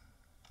 dang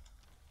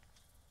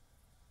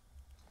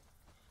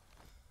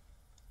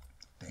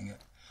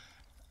it,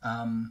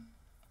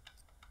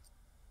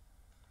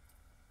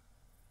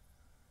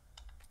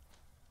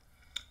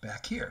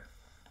 back here.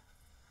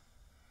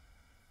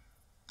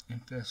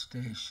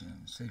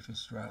 Infestation,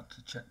 safest route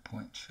to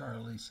checkpoint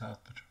Charlie,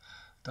 South Patrol.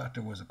 Thought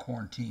there was a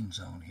quarantine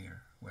zone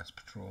here. West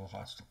Patrol,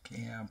 hostile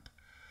camp.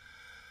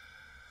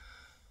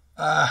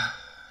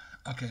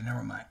 Okay,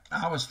 never mind.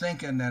 I was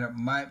thinking that it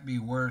might be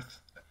worth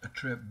a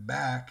trip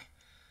back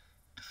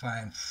to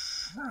find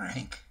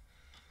Frank.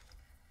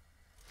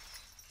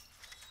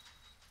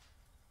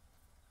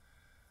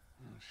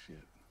 Oh,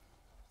 shit.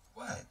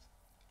 What?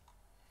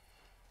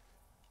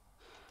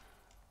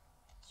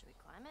 Should we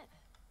climb it?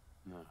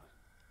 No.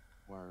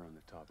 Wire on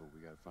the top, but we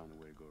gotta find a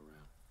way to go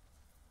around.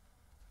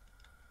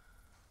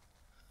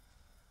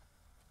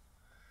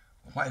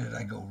 Why did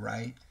I go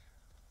right?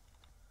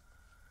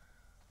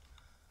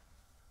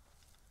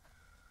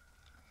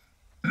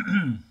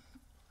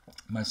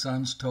 My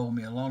sons told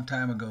me a long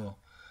time ago,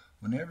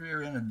 whenever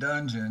you're in a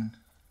dungeon,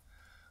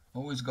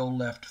 always go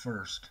left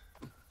first.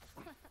 Whoa,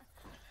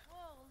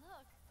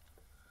 look.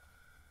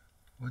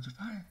 What'd you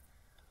find?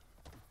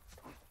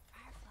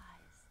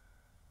 Fireflies.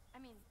 I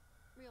mean,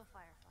 real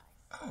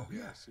fireflies. Oh,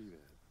 yeah. I see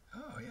that.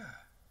 Oh, yeah.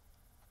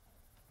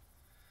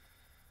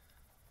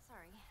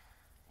 Sorry.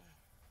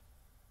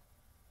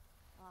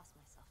 I lost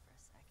myself for a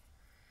sec.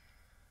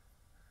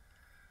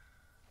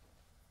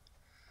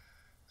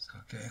 It's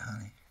okay,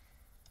 honey.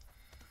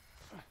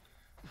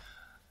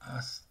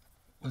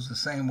 Was the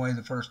same way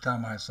the first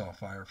time I saw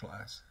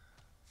fireflies.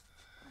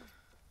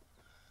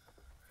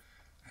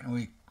 And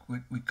we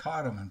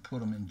caught them and put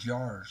them in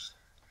jars,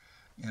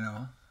 you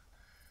know.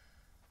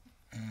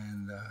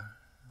 And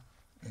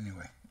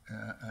anyway,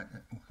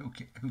 who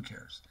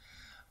cares?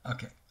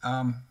 Okay.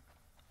 Now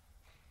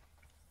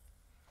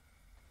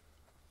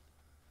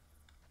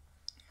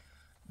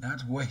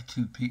it's way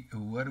too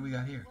what do we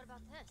got here? What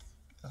about this?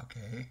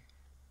 Okay.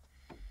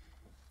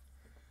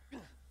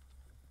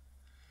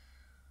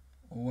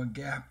 Well, what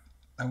gap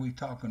are we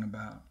talking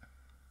about?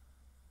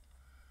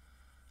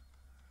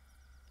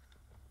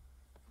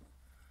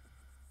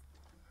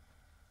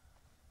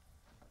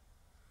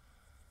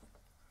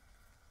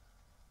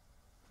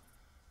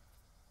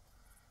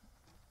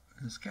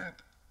 This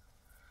gap?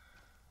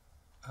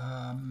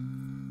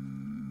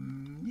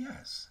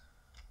 Yes.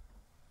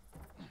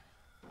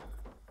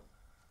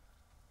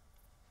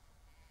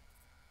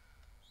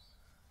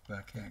 But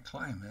I can't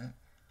climb it.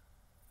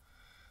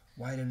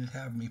 Why did it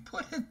have me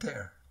put it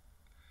there?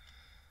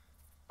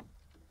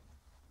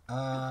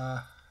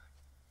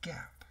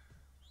 Gap.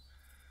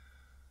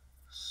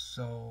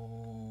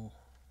 So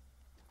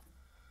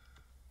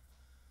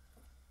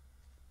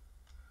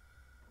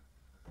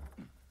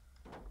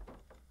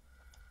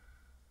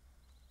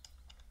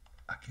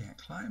I can't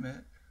climb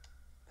it.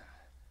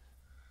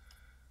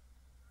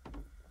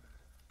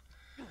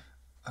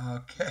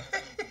 Okay.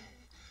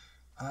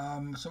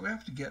 So we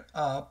have to get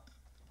up.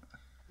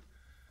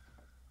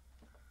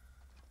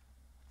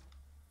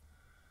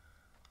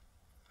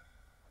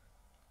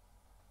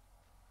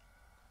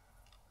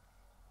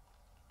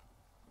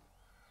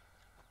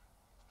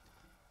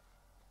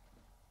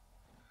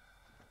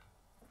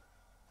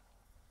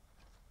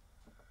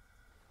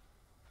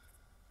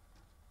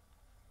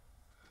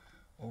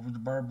 Over the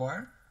barbed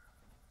wire.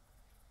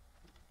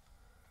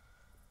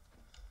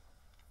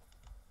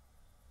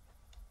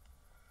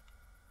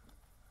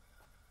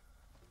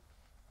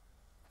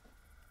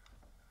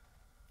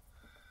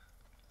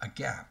 A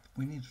gap.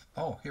 We need,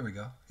 oh, here we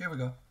go. Here we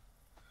go.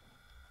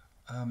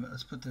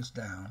 Let's put this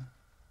down.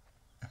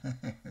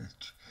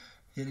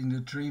 Hitting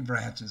the tree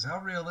branches. How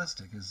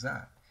realistic is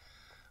that?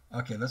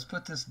 Okay, let's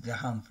put this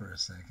down for a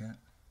second.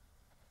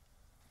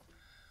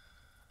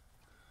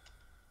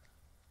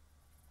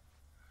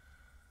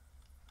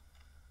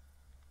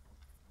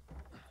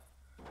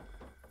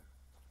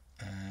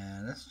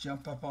 And let's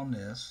jump up on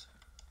this.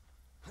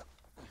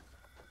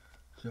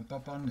 Jump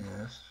up on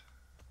this.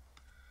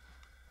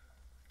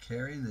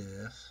 Carry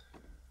this.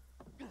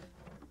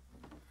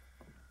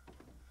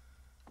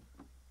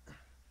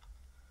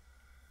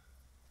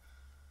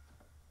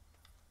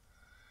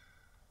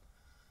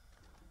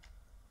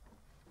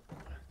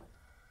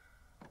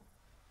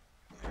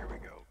 There we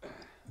go.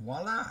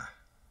 Voila.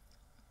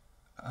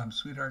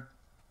 Sweetheart.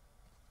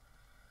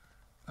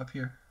 Up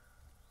here.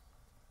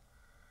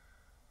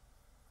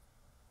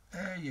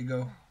 There you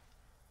go.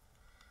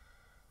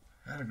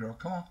 Atta girl.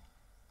 Come on.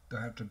 Do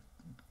I have to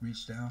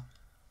reach down?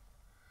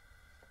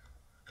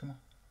 Come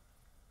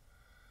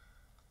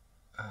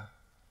on.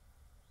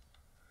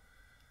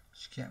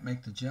 She can't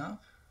make the jump.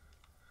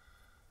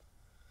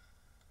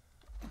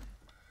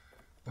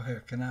 Well,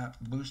 here, can I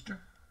boost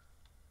her?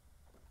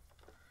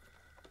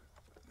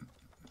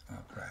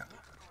 Oh, crap.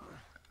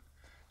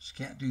 She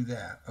can't do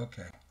that.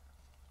 Okay.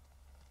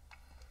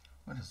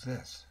 What is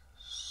this?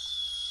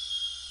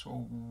 Swap.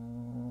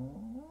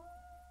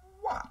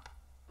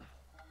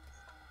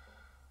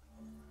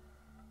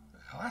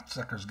 Oh, that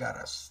sucker's got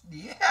a...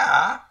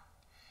 Yeah!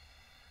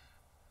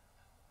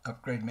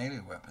 Upgrade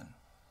melee weapon.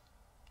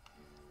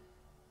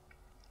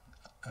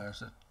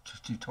 There's a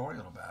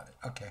tutorial about it.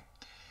 Okay.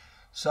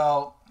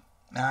 So,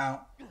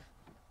 now...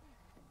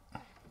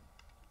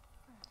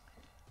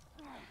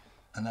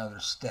 Another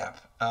step.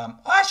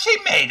 Oh, she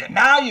made it.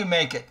 Now you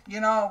make it.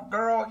 You know,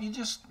 girl, you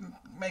just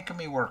making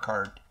me work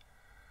hard.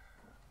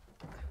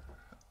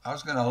 I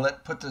was going to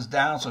put this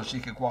down so she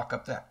could walk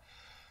up that.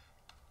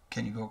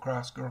 Can you go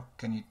across, girl?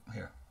 Can you?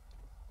 Here.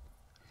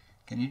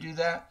 Can you do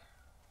that?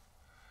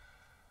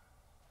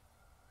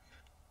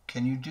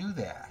 Can you do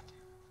that?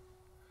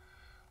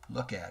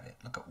 Look at it.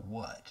 Look at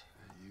what?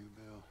 You,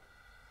 Bill?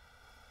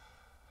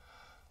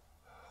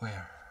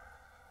 Where?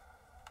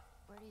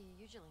 Where do you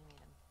usually meet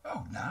him?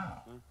 Oh,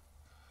 now. Huh?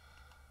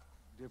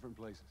 Different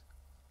places.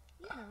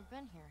 You've never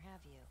been here,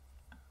 have you?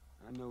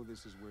 I know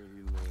this is where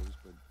he lives,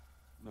 but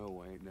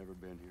no, I ain't never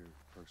been here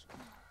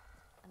personally.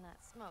 And that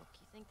smoke,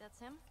 you think that's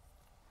him?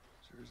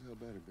 Sure as hell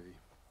better be.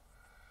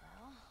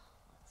 Well,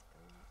 let's go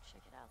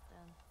check it out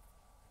then.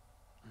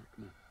 All right,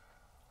 come on.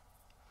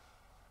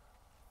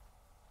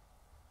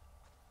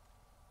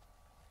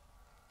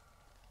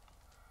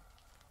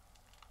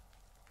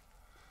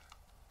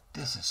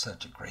 This is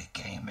such a great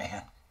game,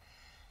 man.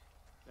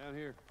 Down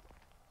here.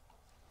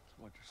 Just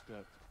watch your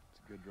step.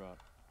 It's a good drop.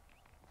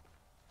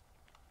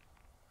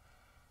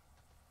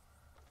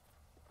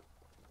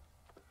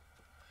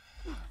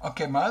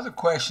 Okay, my other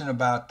question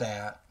about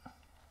that.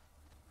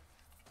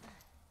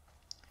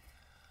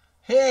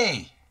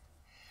 Hey,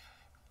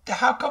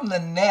 how come the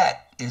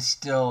net is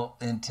still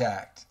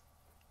intact?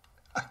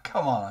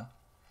 Come on.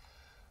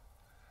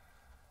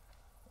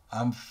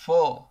 I'm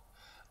full.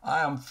 I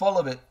am full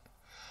of it.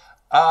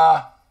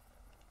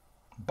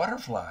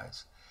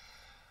 Butterflies.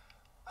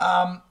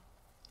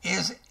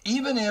 Is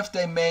even if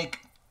they make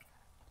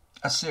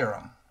a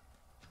serum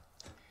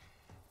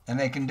and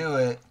they can do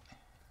it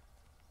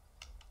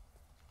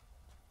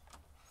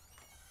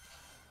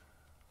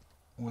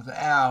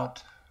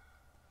without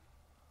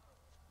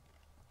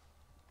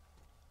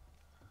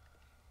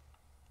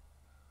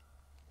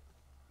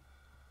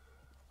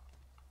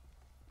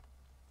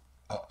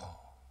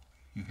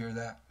you hear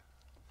that?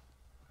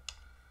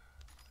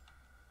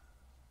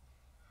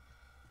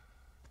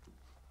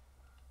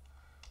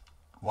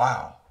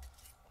 Wow.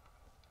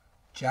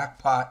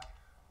 Jackpot.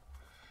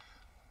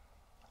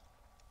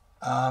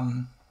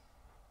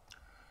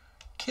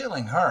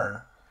 Killing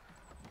her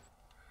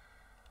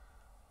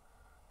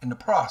in the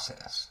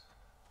process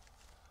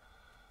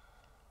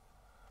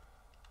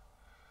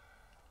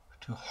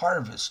to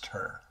harvest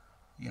her.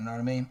 You know what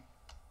I mean?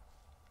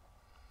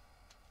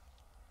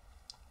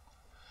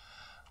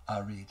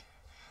 I'll read.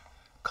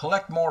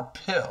 Collect more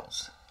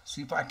pills.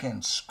 See if I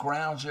can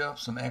scrounge up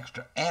some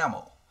extra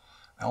ammo.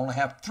 I only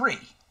have 3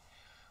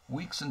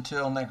 weeks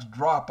until next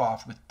drop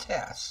off with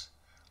Tess.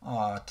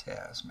 Aw,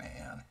 Tess,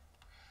 man.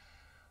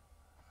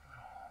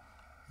 Oh,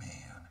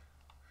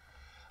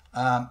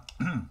 man.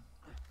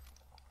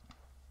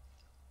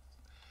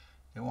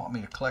 They want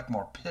me to collect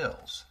more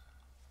pills.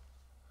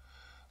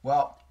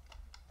 Well,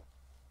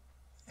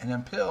 and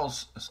then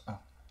pills is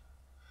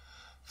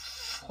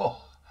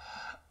full.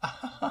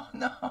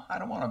 No, I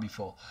don't want to be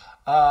full.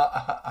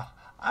 I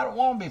don't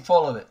want to be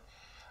full of it.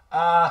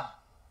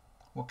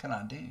 What can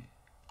I do?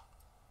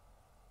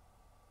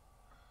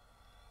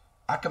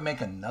 I can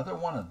make another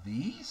one of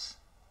these?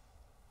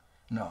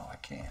 No, I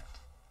can't.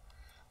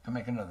 I can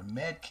make another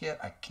med kit.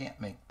 I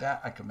can't make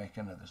that. I can make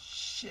another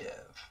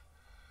shiv.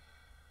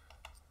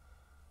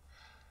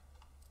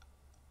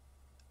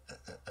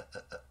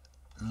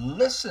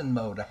 Listen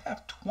mode. I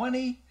have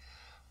 20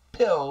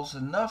 pills,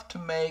 enough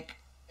to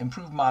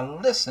improve my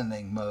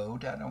listening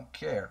mode. I don't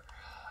care.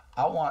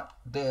 I want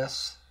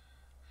this,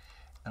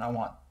 and I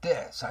want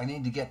this. I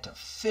need to get to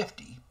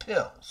 50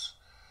 pills.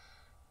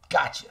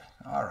 Gotcha.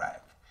 All right.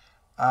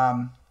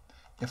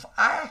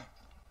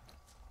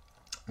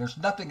 There's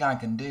nothing I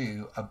can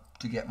do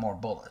to get more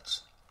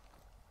bullets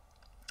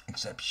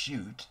except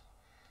shoot.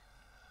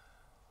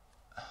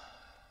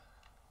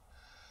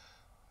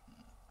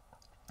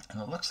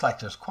 And it looks like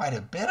there's quite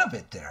a bit of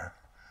it there.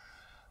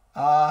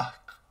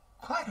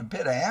 Quite a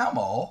bit of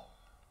ammo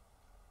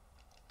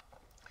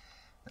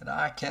that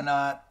I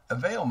cannot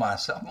avail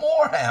myself.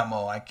 More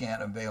ammo I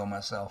can't avail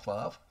myself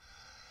of.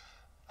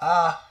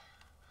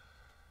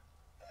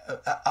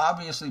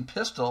 Obviously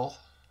pistol,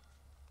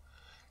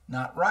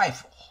 not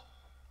rifle.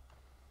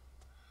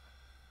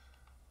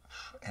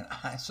 And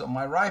so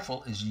my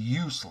rifle is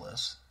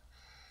useless.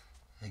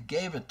 They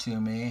gave it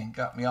to me and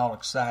got me all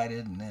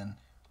excited, and then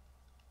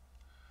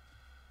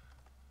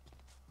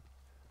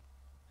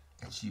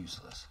it's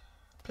useless.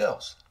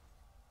 Pills.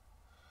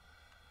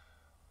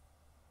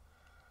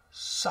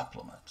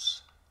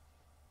 Supplements.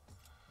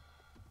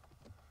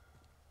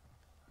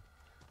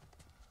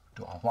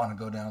 Do I want to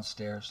go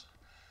downstairs?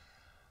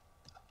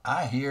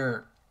 I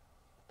hear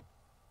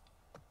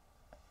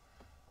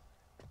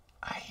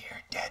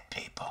dead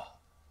people.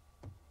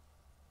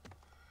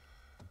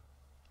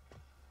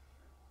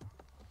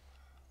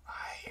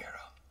 I hear them.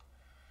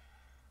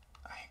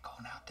 I ain't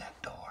going out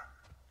that door.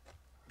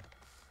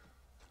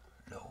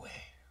 No way.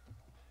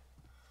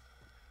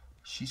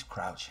 She's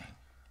crouching.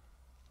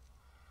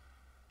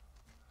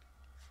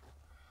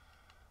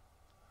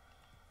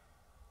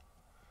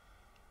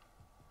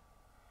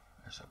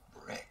 There's a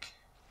brick.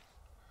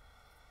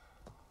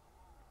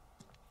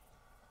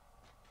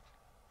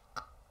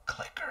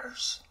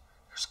 Clickers.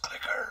 There's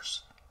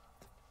clickers.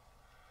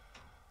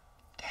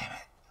 Damn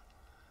it.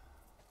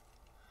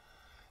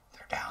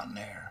 They're down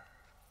there.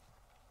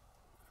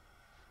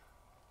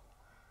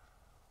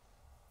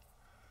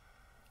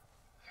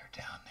 They're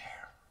down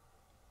there.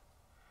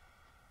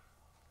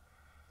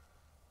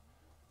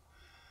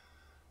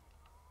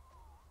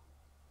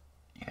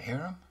 You hear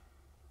them?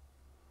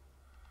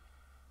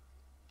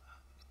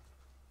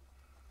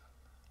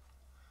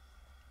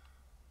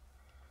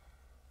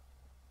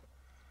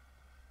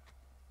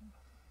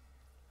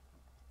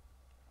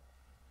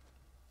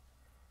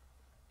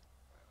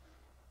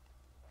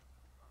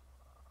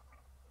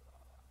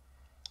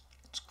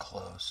 It's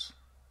close.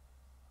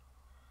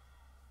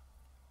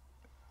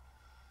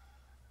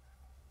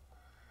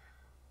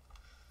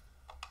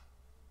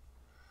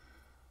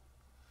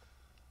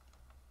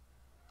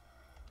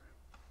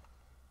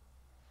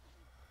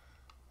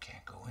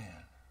 Can't go in.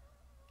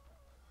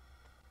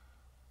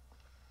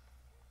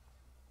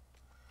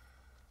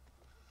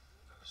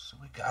 So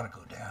we gotta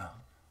go down.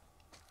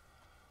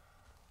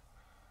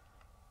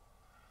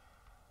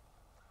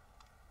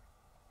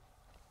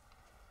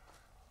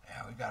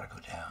 Yeah, we gotta go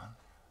down.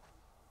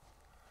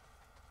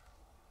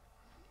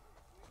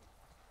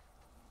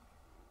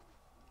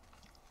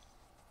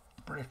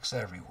 Bricks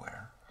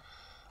everywhere.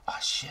 Ah,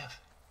 shit.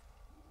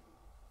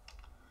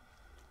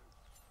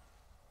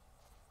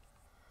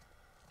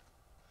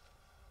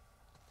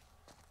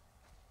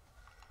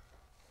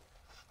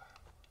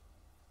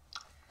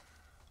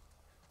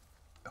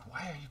 Why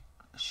are you...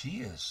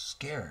 She is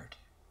scared.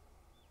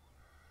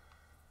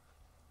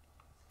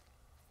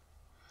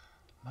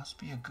 Must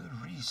be a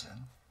good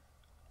reason.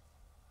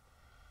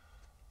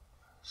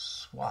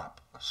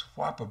 Swap.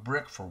 Swap a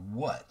brick for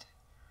what?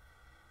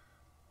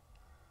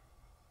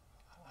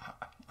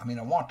 I mean,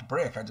 I want the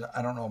brick.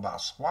 I don't know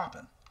about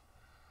swapping.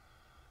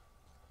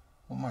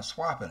 What am I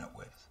swapping it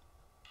with?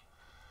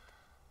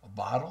 A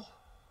bottle?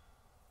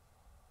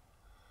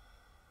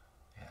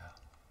 Yeah.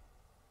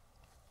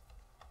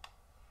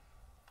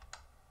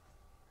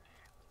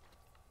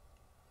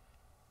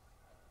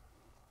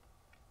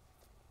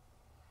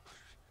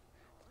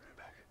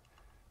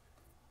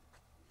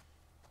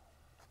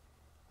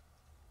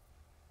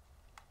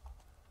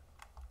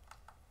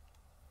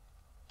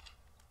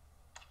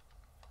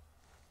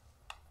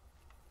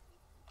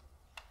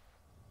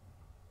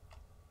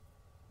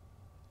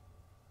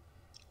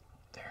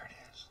 There it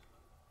is.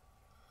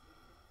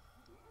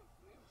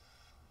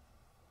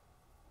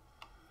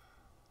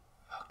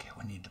 Okay,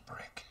 we need the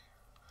brick.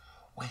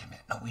 Wait a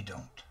minute. No, we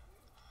don't.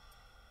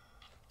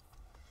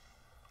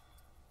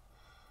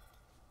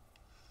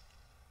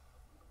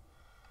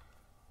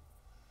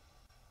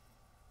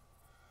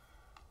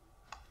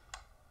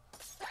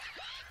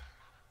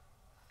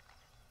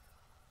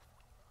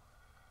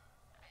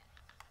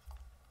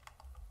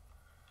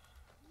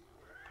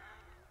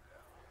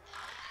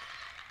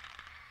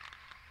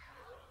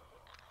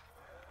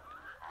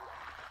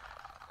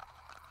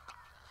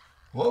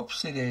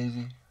 Whoopsie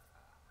daisy.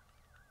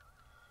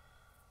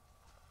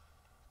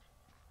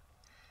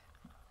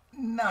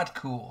 Not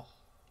cool.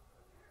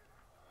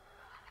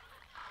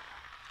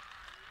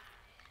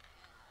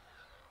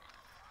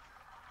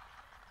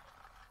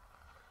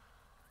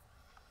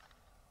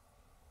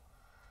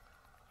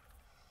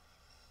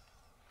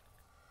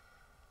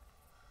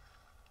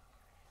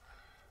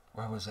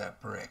 Where was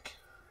that brick?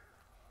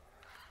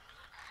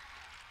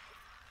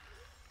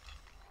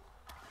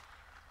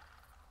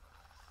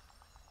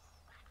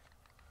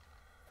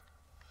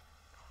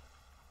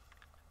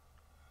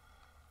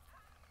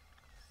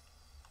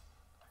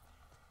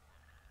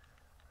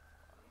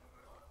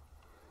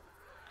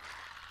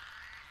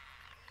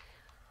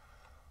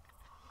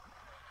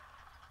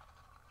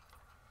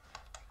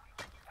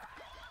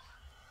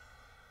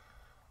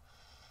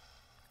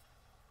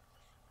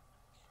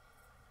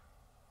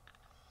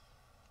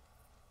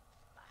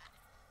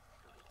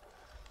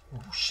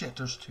 Oh shit,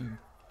 there's two.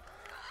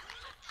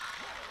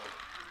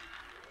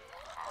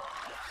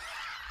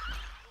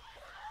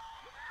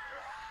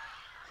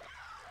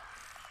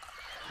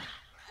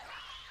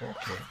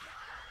 Okay.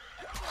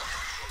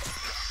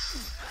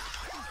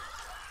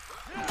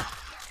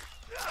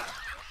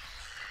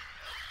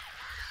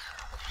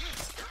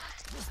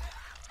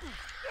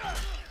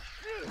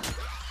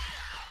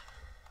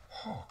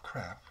 Oh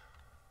crap.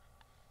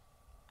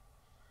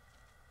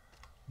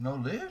 No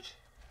lid?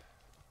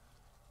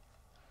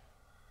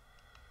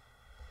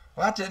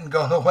 Well, that didn't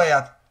go the way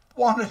I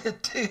wanted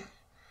it to.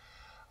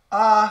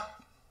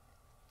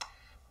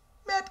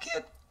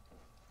 Medkit.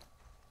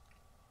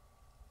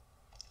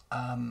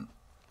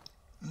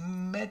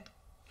 Medkit.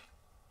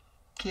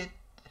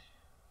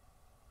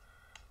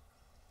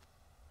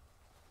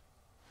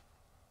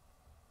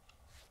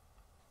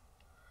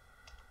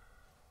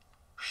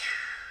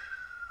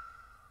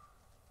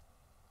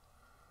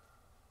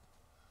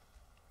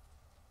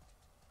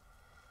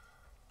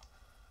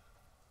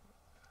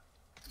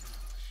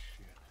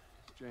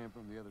 Jam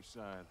from the other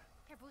side.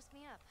 Here, boost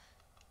me up.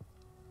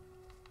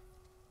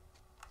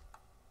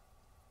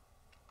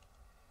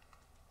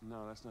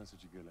 No, that's not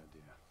such a good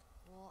idea.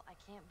 Well, I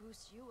can't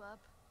boost you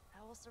up.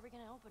 How else are we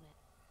gonna open it?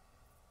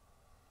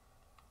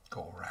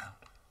 Go around.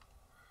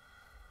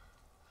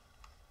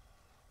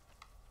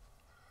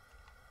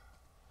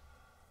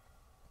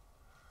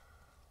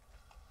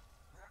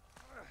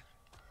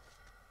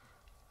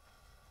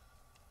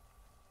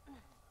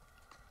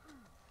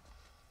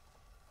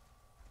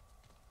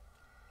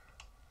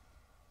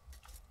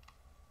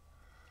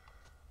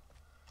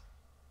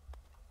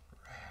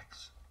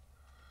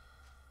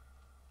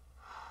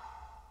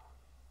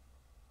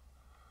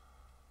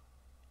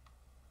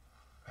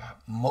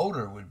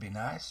 Motor would be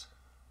nice.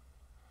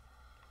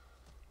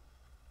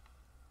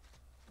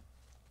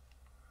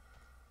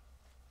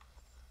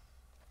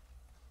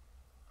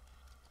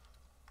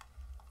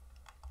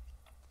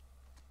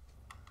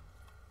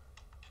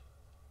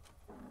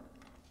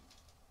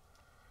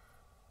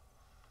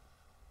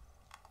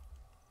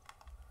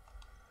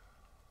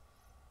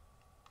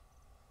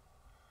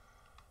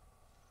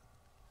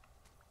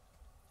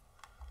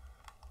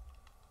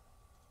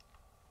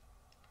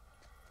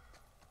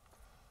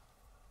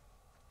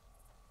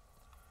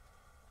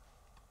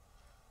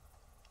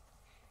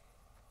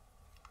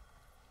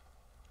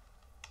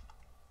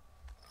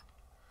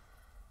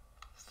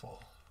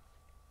 Full.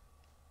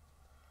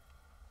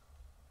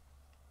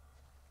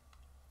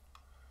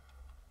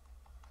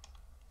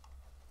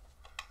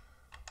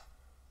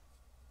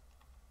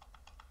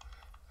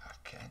 I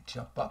can't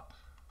jump up.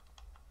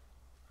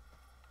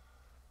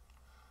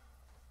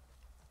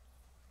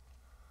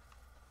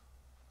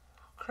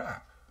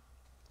 Crap.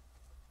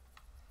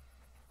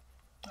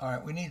 All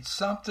right, we need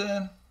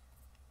something.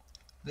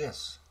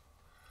 This.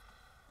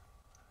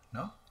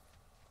 No?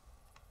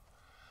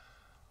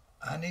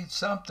 I need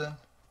something.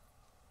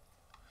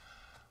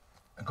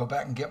 And go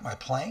back and get my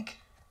plank.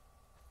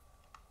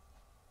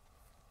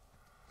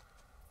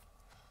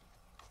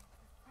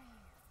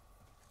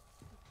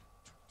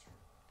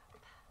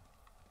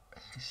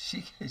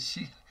 Is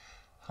she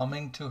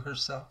humming to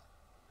herself?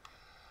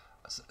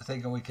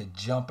 Thinking we could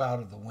jump out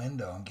of the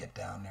window and get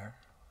down there.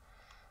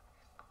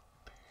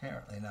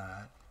 Apparently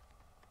not.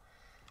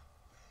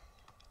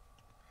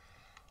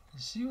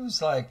 She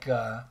was like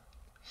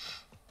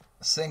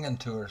singing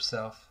to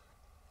herself.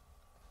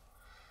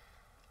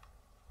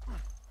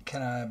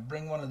 Can I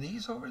bring one of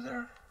these over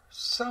there?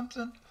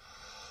 Something?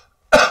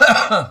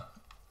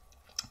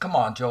 Come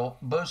on, Joel.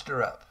 Boost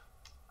her up.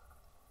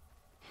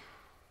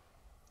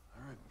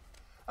 All right.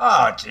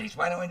 Oh, jeez.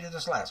 Why didn't we do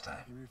this last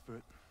time? Give me your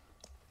foot.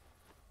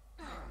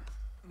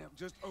 Now,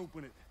 just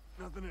open it.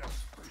 Nothing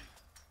else.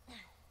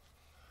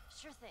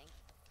 Sure thing.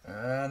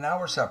 Now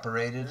we're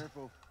separated.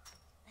 Careful.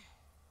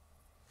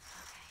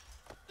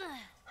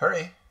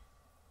 Hurry.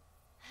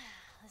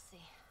 Let's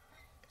see.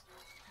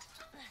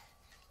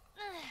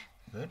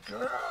 Good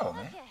girl,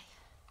 man. Okay.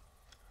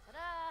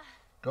 Ta-da!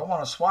 Don't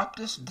want to swap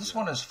this. This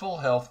one is full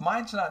health.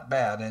 Mine's not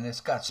bad, and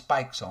it's got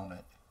spikes on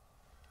it.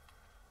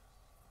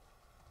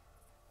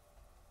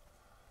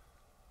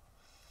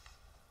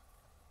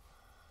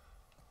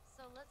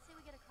 So let's say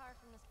we get a car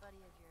from this buddy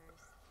of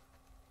yours.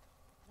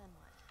 Then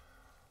what?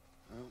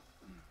 Well,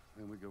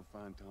 then we go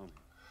find Tommy.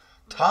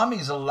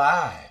 Tommy's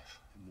alive.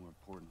 And more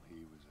importantly,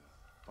 he was a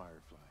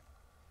firefly.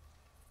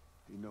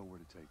 He know where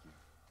to take you.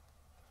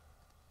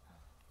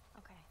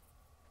 Okay.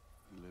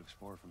 He lives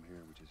far from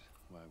here, which is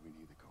why we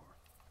need the car.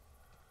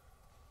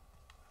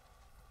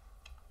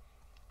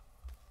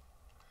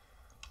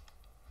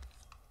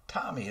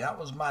 Tommy, that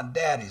was my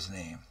daddy's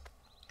name.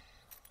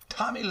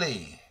 Tommy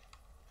Lee.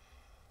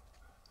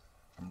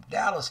 From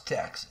Dallas,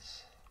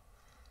 Texas.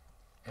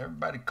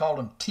 Everybody called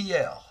him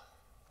TL.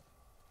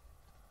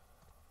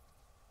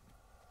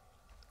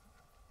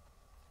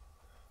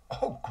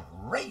 Oh,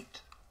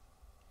 great.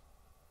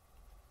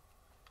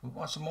 We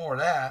want some more of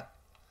that.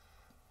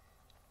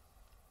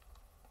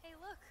 Hey,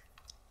 look.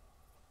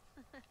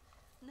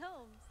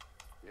 Gnomes.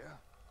 Yeah,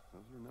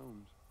 those are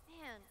gnomes.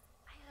 Man,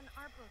 I had an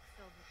art book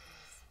filled with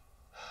these.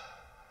 I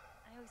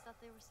always thought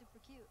they were super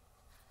cute.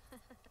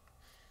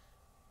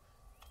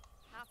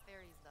 Not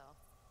fairies, though.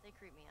 They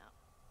creep me out.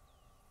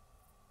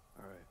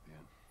 All right,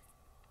 man.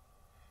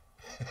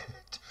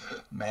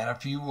 Man, a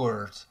few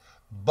words.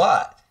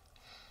 But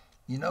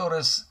you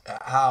notice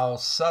how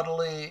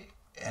subtly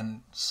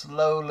and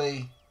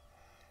slowly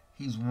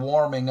he's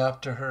warming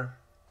up to her.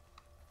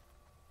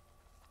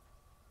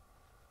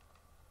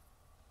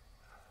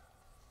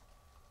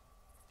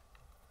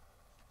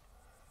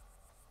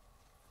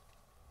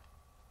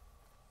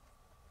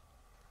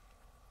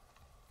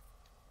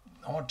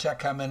 I want to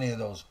check how many of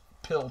those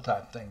pill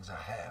type things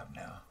I have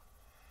now.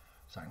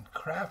 So I can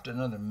craft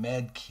another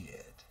med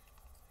kit.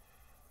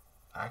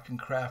 I can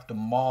craft a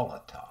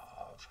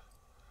Molotov.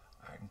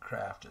 I can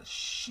craft a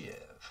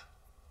shiv.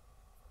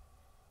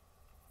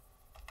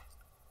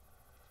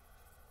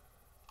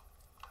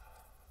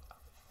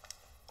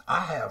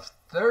 I have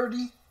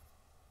 30.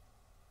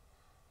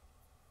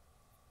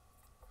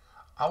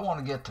 I want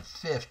to get to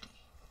 50.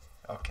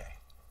 Okay.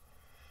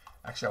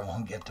 Actually, I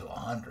want to get to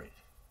 100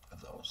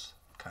 of those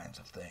kinds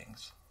of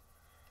things.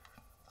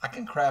 I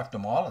can craft a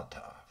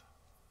Molotov.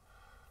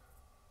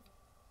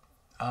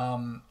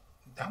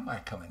 That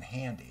might come in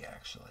handy,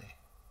 actually.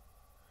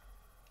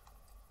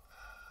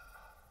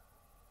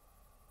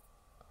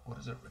 What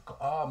does it require?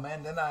 Oh,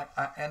 man, then I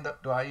end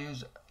up, do I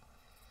use it?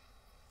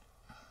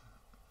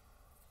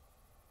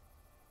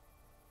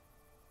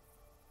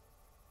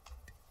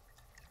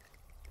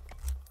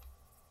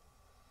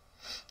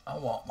 I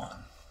want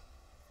one.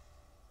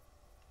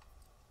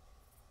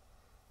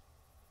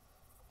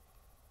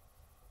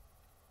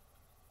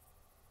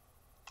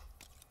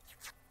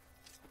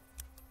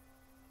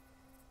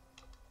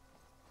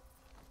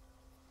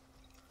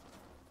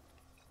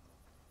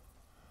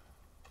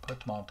 Put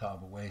the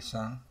Molotov away,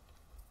 son.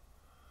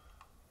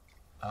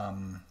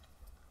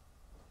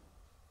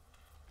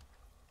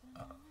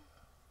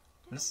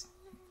 This,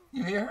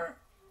 you hear her?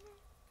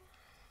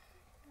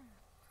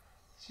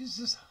 She's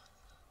just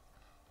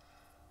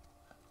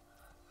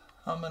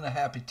humming a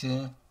happy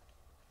tune.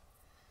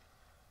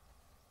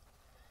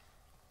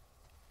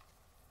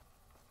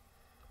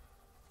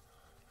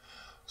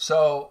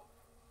 So,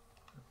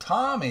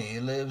 Tommy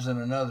lives in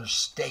another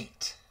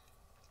state,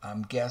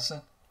 I'm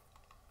guessing.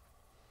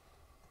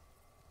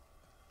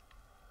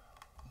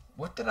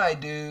 What did I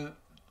do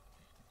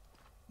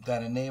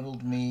that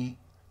enabled me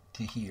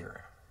to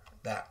hear?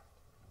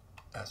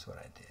 That's what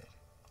I did.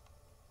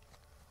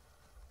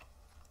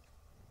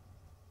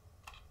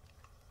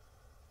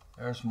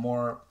 There's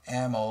more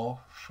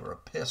ammo for a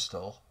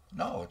pistol.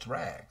 No, it's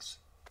rags.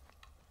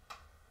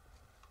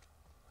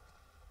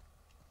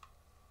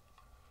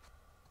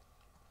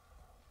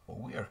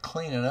 Well, we are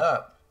cleaning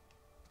up.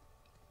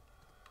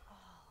 Oh,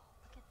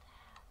 look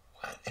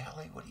at that. What,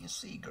 Ellie? What do you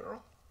see,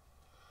 girl?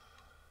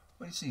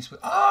 What do you see,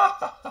 sweet?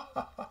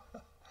 Ah!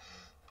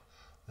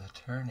 The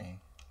turning.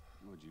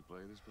 Would you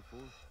play this before?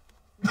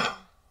 No.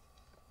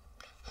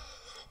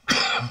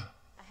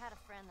 I had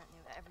a friend that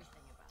knew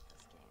everything about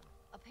this game.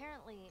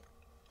 Apparently,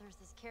 there's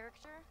this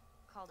character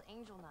called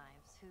Angel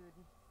Knives who'd...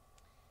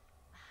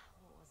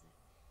 What was it?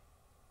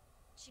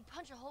 She'd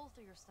punch a hole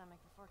through your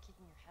stomach before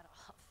kicking your head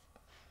off.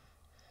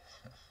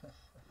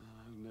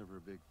 I was never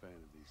a big fan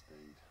of these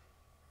things.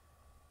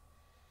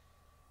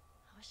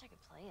 I wish I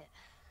could play it.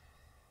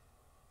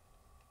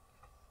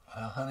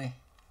 Well, honey,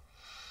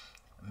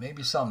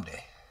 maybe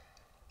someday.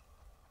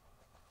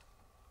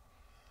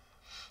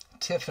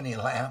 Tiffany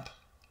lamp.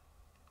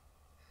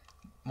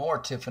 More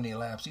Tiffany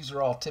lamps. These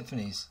are all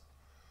Tiffany's.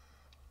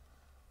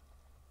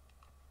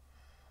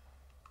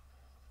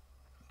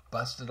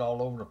 Busted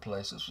all over the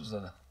place. This was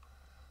a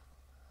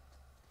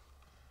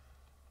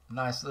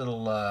nice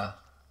little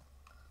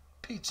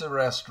pizza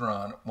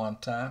restaurant at one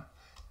time.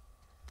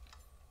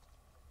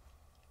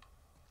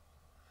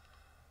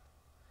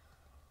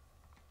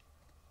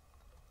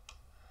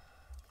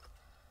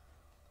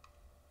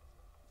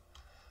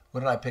 What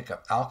did I pick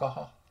up?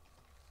 Alcohol?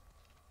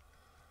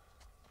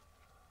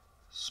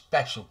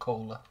 Special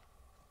cola.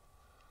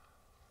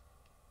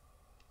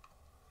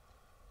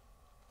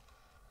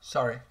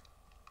 Sorry.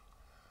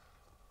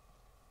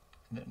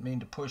 Didn't mean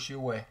to push you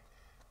away.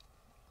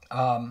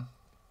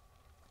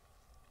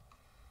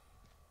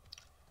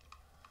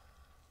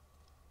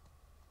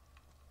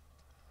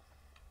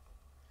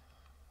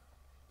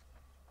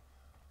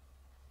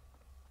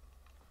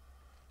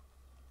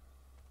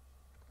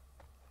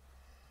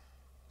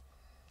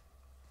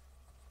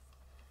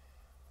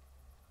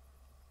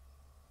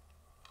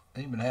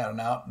 They even had an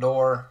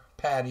outdoor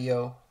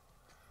patio.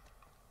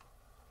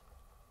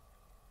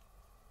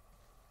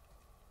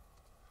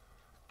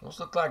 Those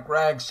look like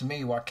rags to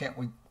me. Why can't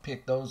we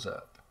pick those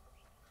up?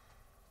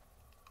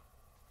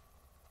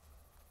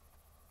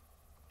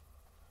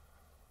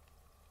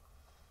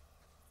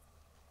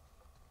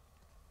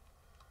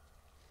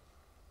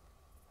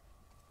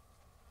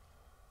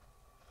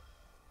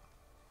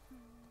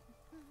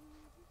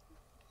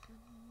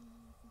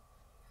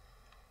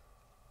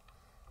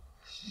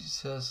 She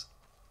says,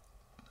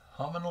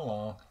 humming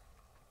along.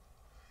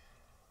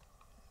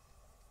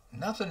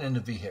 Nothing in the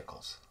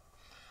vehicles.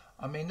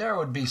 I mean, there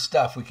would be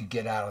stuff we could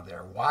get out of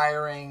there.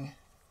 Wiring,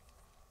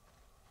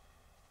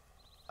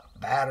 a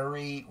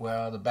battery.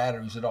 Well, the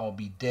batteries would all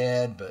be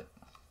dead, but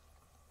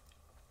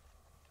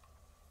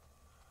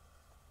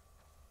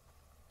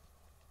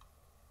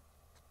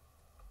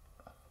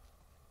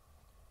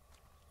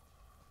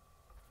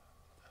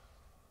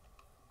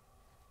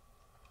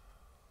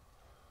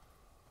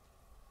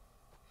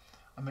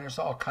I mean, there's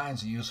all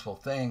kinds of useful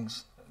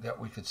things that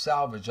we could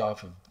salvage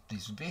off of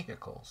these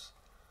vehicles.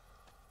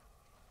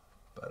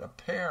 But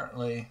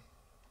apparently,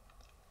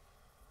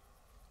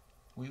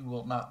 we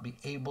will not be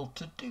able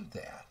to do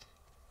that.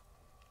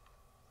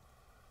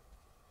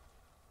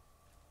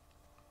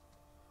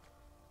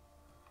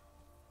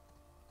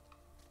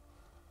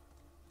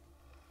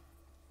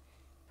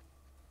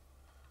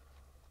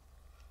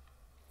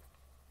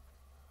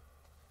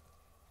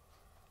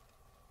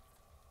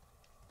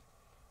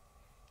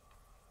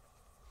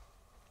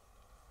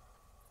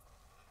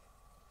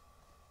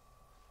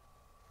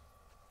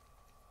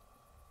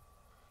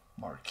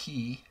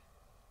 Marquee.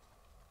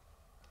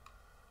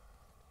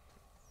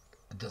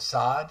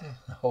 Desaad?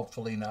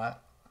 Hopefully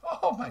not.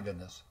 Oh my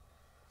goodness.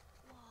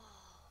 Whoa.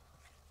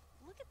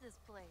 Look at this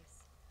place.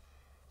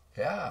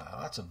 Yeah,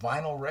 lots of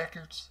vinyl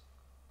records.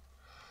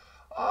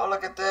 Oh,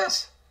 look at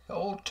this.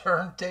 Old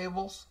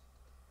turntables.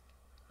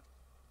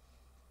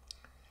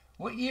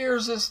 What year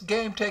is this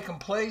game taking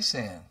place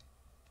in?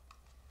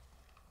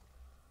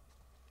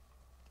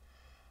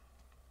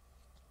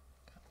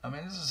 I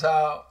mean, this is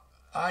how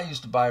I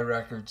used to buy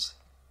records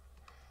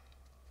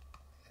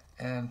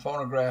and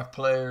phonograph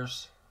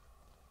players,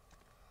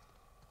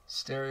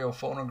 stereo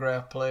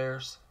phonograph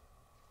players.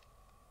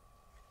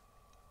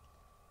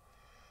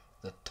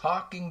 The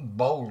Talking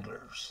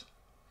Boulders,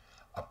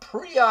 a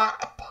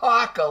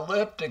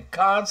pre-apocalyptic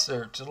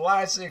concert,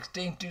 July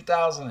 16,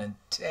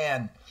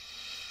 2010.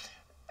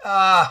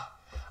 I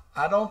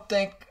don't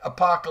think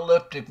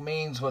apocalyptic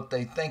means what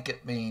they think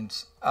it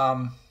means.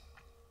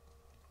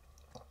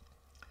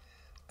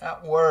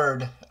 That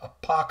word,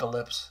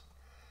 apocalypse,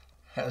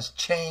 has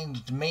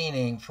changed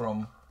meaning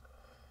from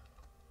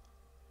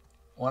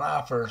when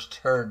I first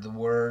heard the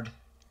word,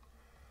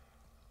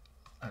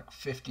 like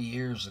 50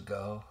 years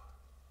ago.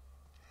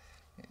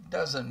 It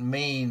doesn't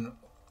mean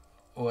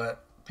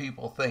what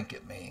people think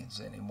it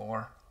means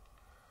anymore.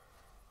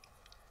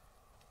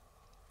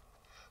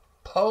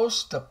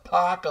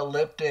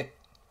 Post-apocalyptic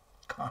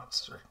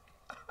concert.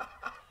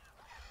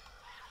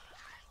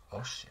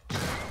 Oh, shit.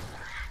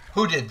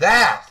 Who did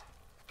that?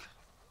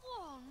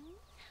 Whoa, Nelly.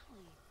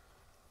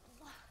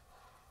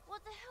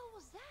 What the hell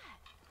was that?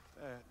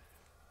 That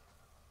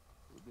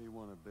would be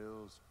one of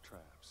Bill's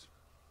traps.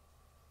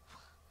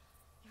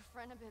 Your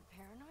friend a bit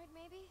paranoid,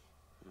 maybe?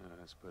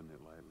 That's putting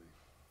it lightly.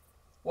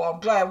 Well,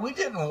 I'm glad we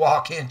didn't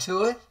walk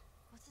into it.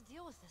 What's the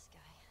deal with this guy?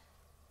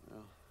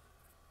 Well,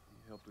 he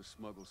helped us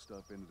smuggle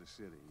stuff into the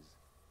cities.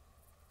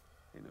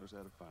 He knows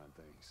how to find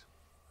things.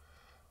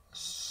 I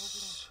just hope we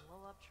don't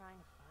blow up trying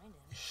to find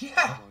him.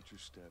 Yeah. Watch your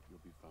step,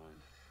 you'll be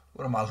fine.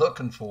 What am I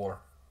looking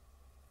for?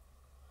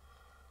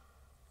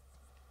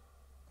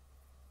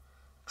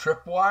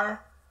 Tripwire?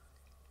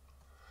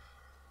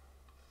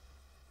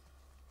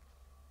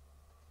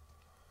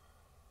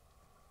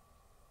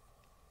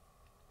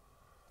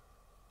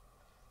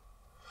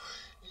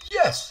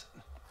 Yes.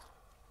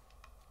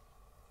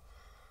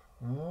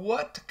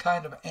 What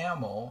kind of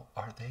ammo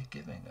are they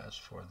giving us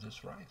for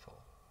this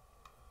rifle?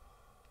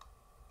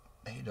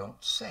 They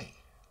don't say.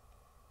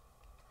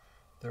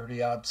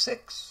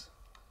 30-06,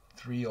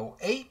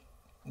 308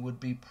 would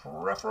be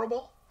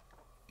preferable.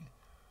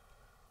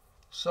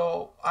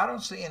 So I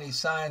don't see any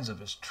signs of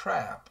his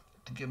trap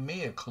to give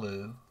me a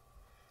clue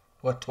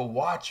what to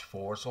watch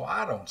for, so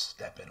I don't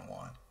step in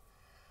one.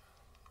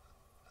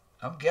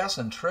 I'm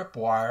guessing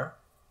tripwire.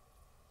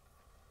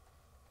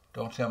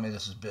 Don't tell me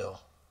this is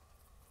Bill.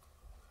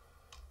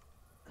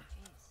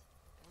 Jeez,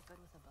 Bill good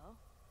with a bow?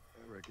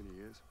 I reckon he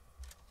is.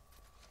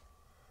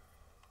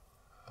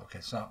 Okay,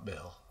 it's not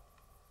Bill.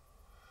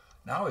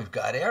 Now we've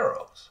got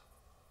arrows.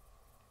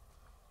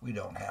 We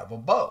don't have a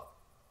bow.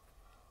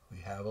 We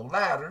have a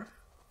ladder,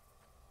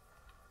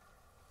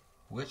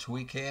 which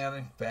we can,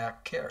 in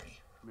fact,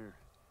 carry. Come here.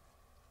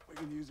 We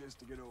can use this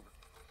to get over.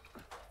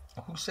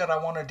 Who said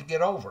I wanted to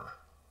get over?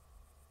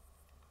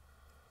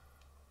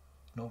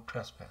 No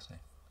trespassing.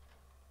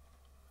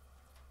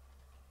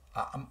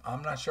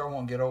 I'm not sure I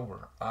want to get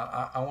over.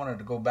 I wanted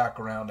to go back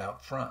around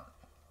out front.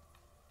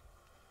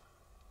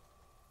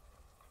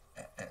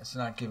 It's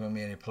not giving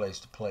me any place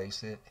to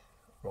place it.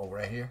 Roll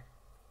right here.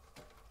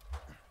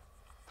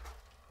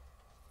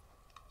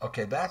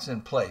 Okay, that's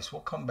in place.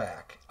 We'll come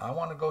back. I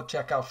want to go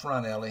check out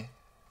front, Ellie.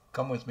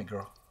 Come with me,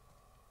 girl.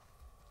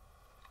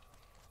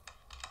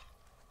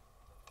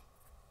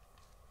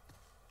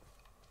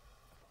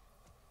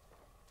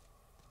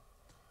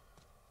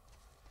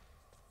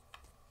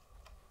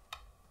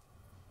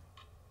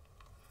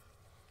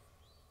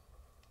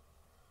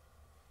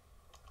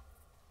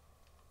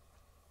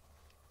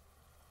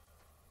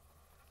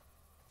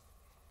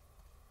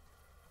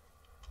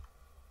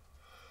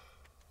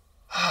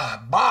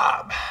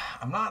 Bob,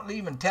 I'm not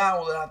leaving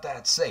town without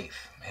that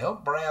safe.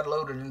 Help Brad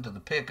load it into the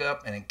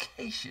pickup, and in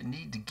case you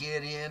need to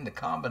get in, the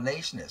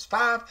combination is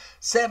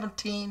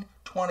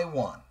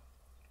 51721.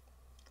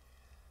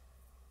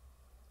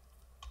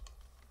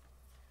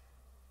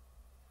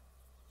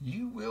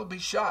 You will be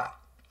shot.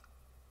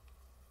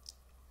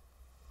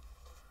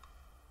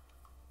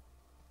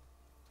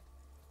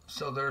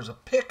 So there's a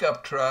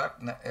pickup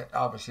truck,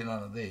 obviously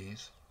none of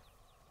these.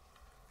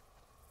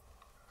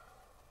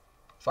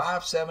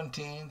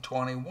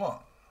 51721.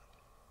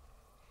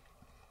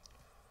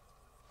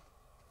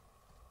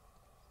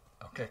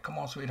 Okay, come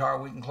on,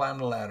 sweetheart. We can climb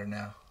the ladder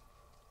now.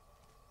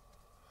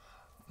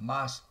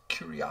 My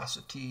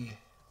curiosity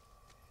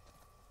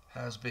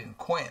has been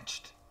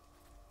quenched.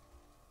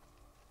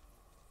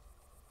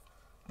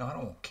 No, I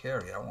don't want to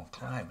carry it. I want to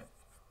climb it.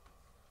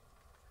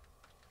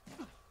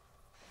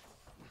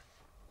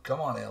 Come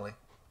on, Ellie.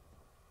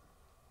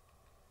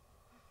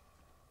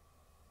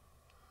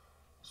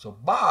 So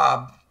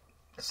Bob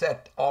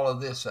set all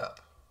of this up.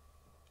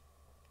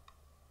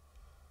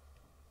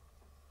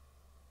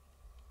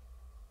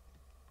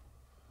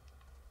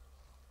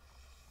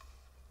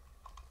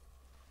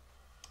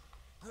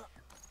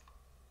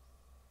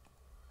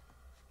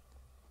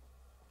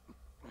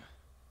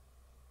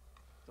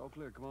 It's all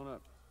clear. Come on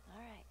up. All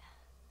right.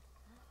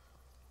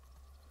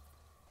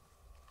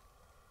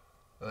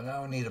 Well,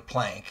 now we need a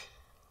plank.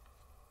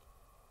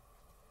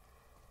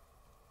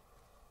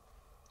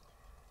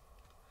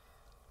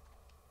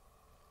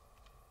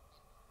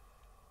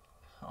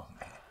 Oh,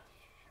 man.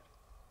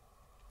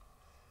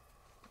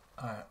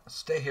 All right,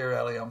 stay here,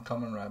 Ellie. I'm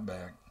coming right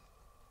back.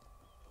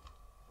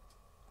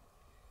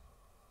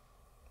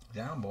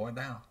 Down, boy,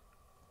 down.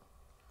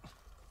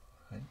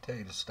 I didn't tell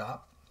you to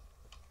stop.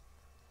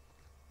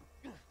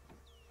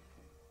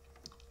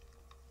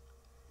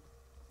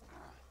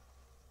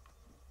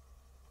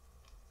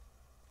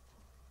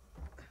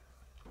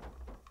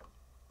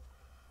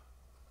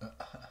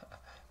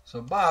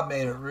 So Bob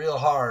made it real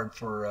hard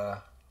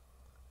for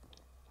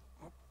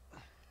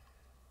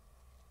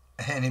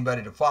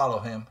anybody to follow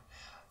him,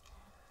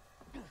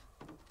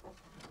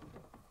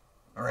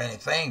 or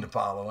anything to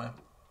follow him.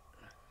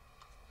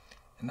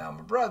 And now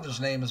my brother's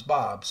name is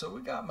Bob, so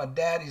we got my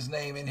daddy's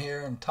name in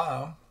here, and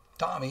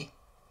Tommy,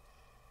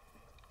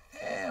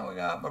 and we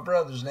got my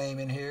brother's name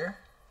in here,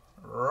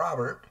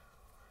 Robert.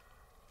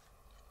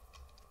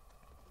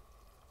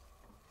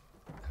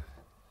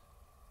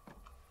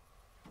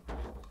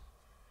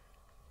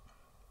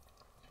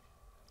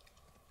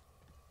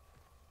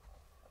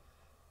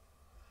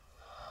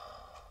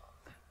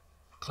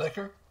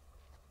 Clicker?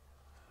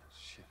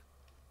 Shit.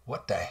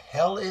 What the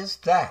hell is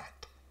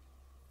that?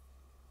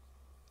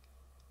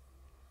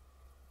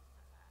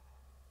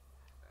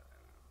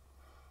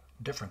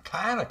 Different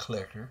kind of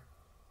clicker.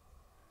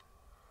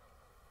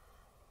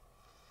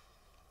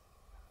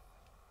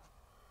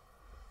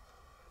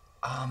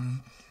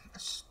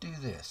 Let's do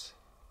this.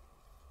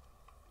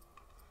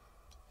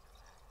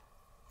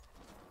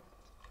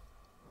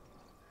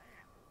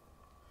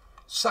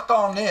 Suck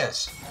on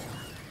this.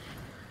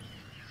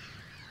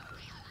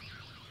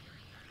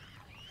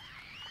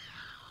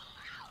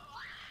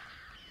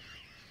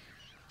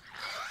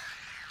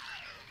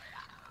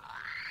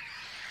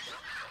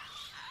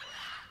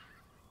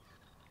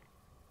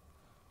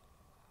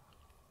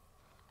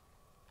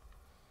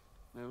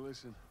 Now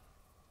listen,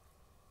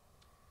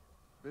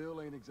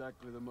 Bill ain't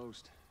exactly the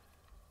most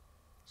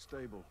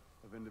stable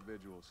of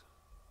individuals.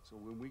 So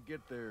when we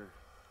get there,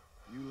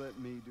 you let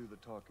me do the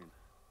talking.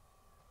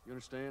 You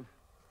understand?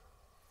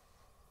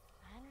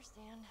 I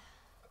understand.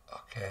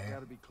 Okay. You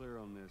gotta be clear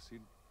on this. You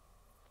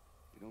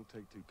don't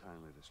take too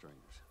kindly to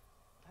strangers.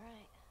 All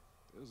right.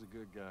 Bill's a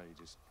good guy. He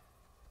just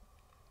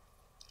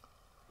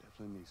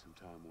definitely needs some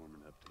time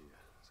warming up to you.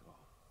 That's all.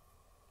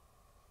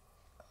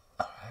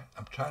 All right.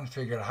 I'm trying to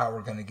figure out how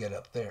we're going to get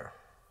up there.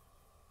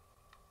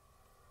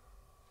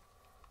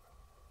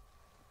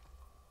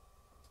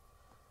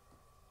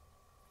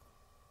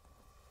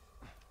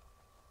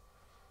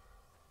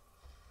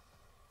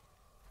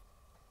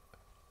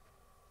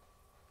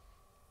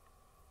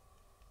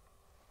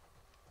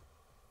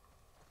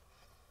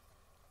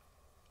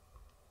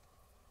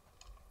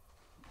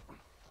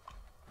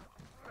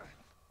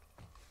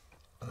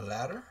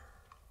 Ladder?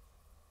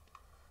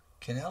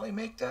 Can Ellie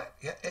make that?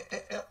 Yeah,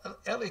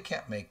 Ellie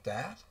can't make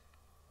that.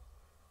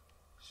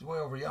 She's way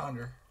over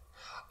yonder.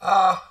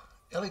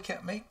 Ellie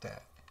can't make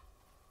that.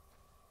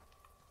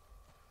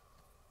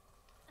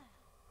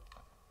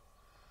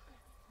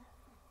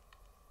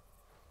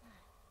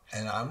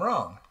 And I'm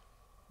wrong.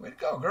 Way to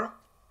go, girl.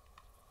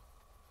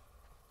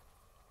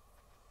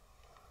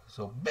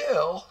 So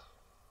Bill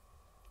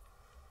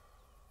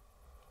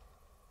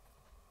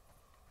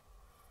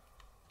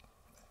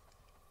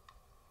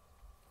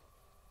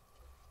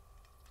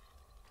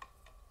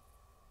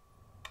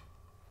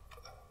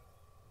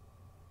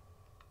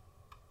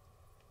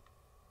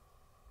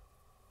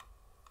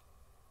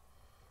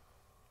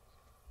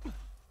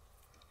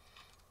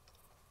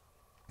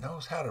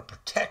knows how to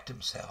protect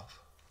himself.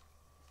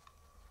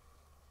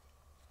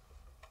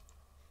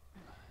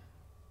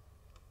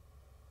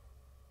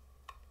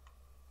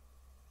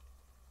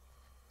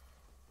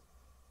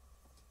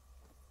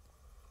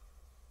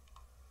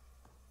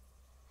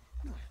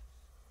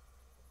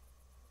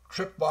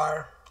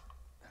 Tripwire.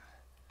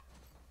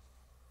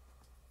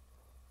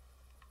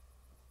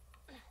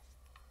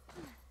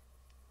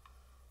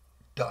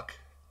 Duck.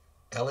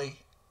 Ellie.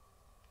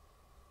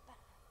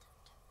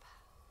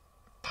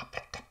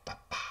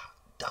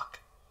 Duck.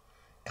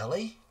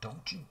 Ellie,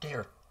 don't you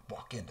dare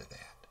walk into that.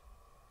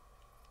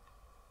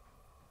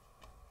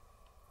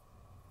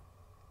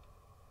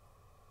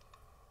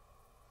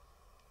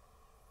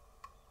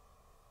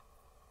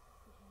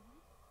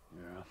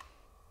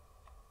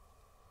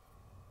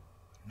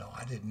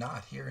 did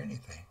not hear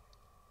anything.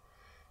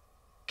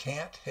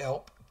 Can't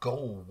help, go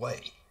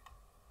away.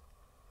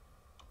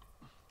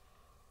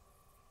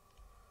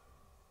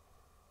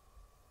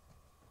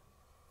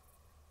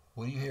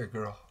 What do you hear,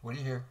 girl? What do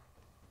you hear?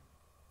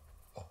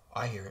 Oh,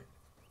 I hear it.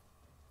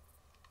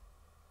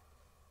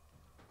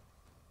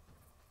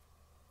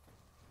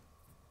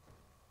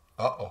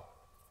 Uh-oh.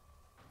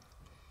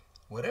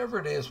 Whatever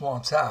it is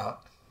wants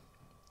out.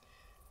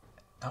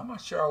 I'm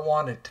not sure I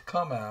want it to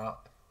come out.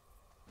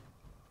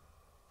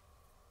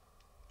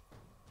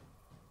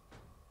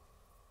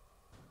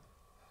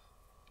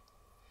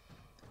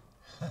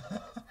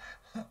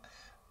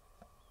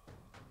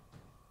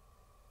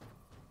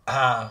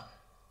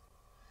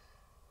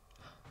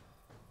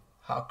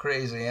 How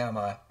crazy am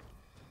I?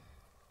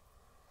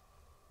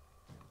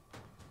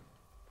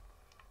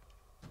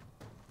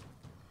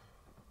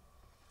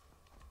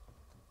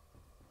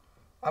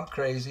 I'm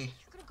crazy. You're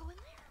gonna go in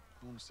there?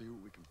 I want to see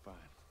what we can find.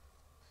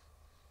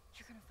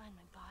 You're gonna find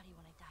my body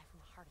when I die from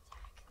a heart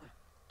attack.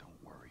 Don't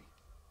worry.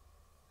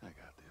 I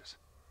got this.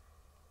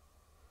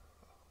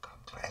 I'm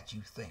glad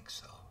you think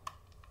so.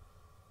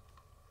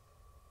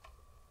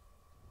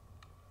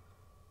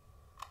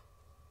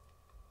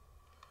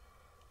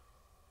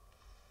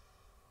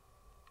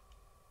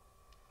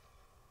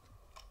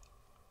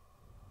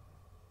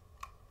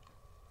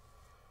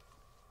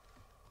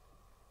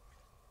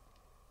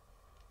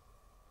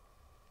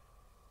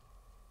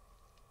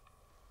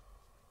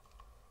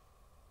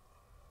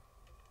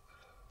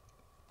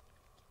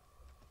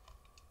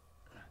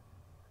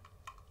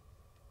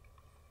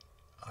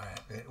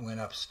 It went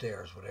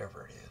upstairs,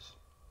 whatever it is.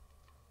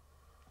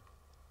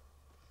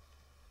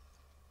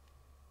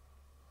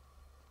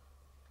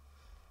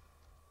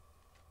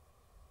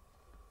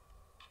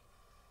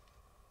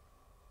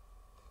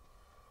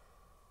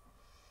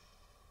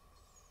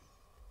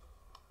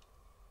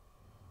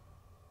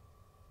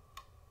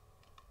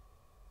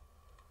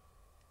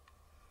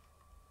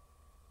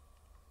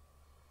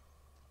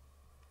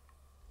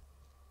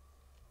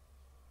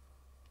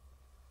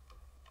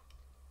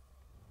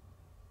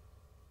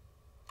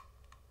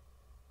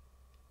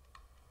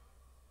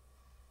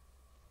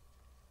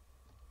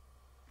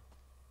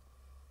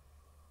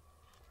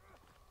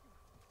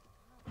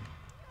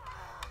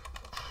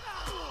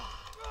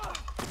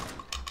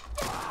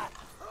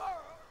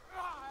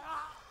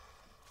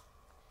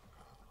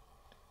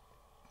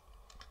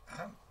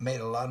 Made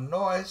a lot of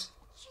noise.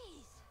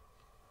 Jeez.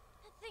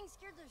 That thing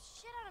scared the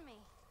shit out of me.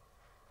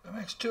 That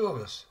makes two of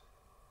us.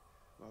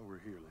 While we're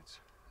here, let's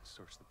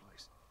search the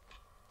place.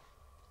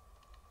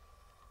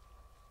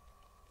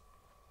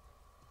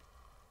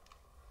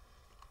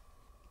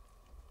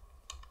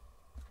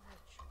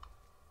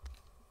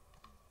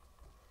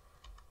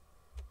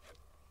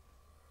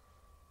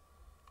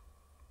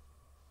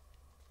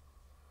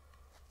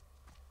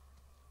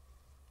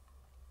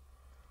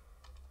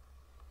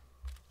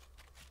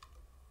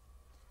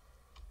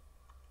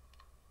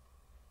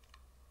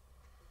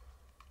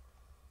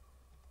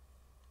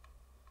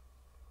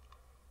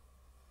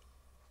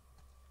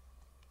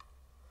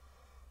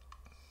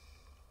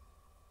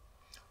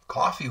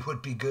 Coffee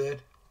would be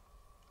good.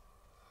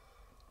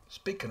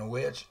 Speaking of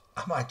which,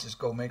 I might just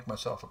go make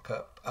myself a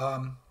cup.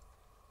 A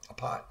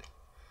pot.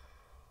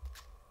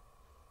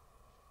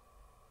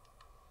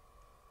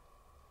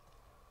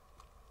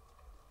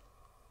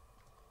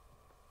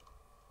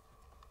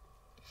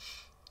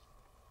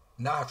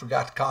 Now I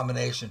forgot the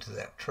combination to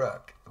that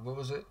truck. What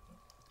was it?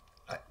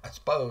 I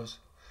suppose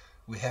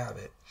we have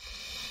it.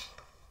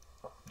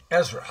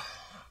 Ezra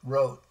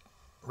wrote,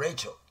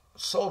 Rachel,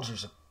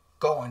 soldiers are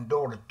going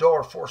door to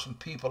door, forcing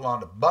people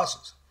onto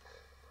buses.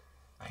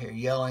 I hear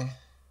yelling.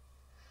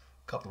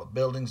 A couple of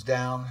buildings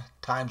down.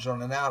 Time's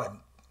running out. I've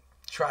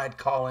tried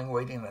calling,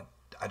 waiting.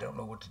 I don't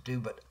know what to do,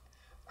 but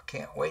I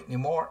can't wait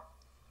anymore.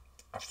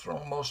 I've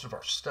thrown most of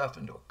our stuff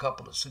into a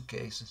couple of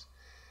suitcases.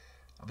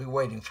 I'll be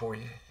waiting for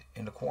you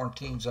in the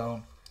quarantine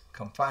zone.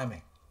 Come find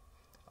me.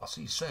 I'll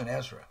see you soon,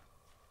 Ezra.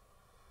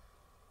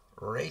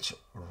 Rachel?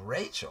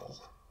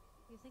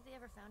 You think they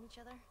ever found each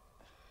other?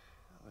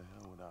 How the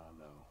hell would I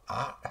know?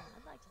 I'd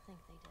like to think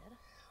they did.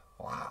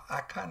 Well,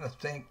 I kind of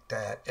think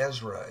that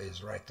Ezra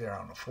is right there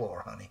on the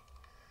floor, honey.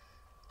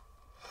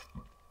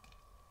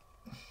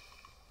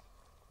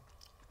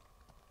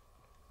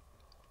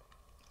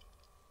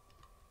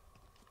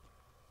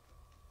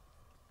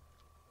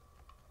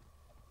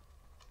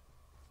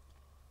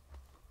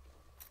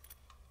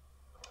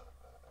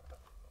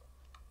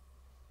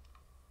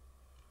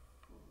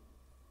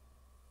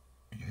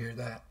 You hear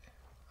that?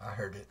 I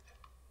heard it.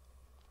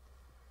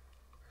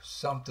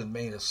 Something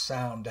made a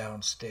sound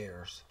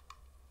downstairs.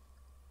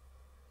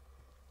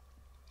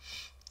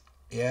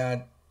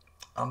 Yeah,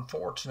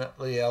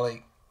 unfortunately,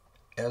 Ellie,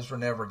 Ezra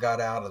never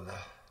got out of the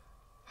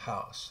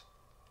house.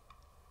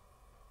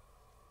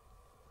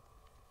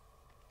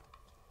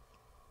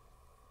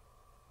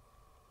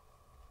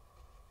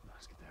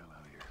 Let's get the hell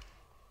out of here.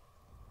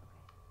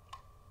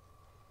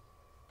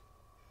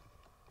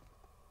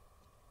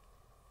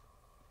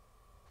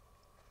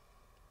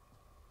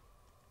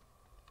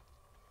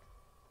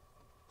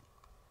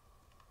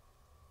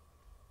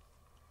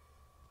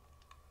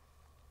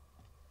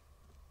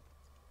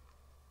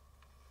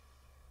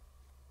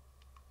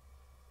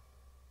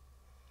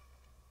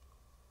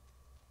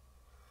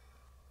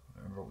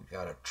 we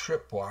got a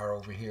tripwire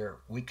over here.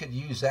 We could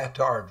use that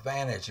to our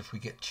advantage if we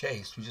get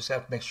chased. We just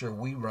have to make sure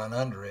we run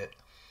under it.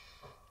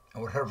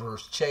 And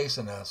whatever's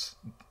chasing us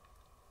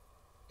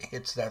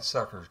hits that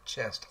sucker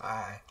chest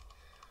high.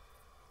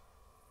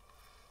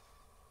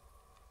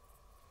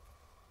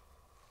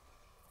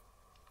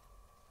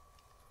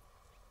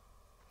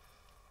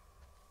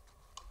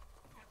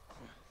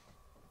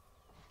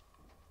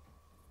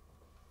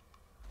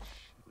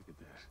 Look at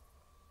that.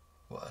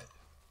 What?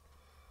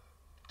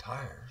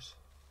 Tires?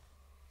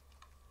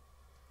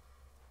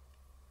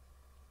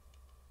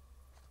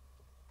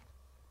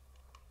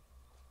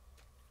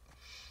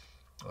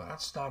 Well,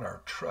 that's not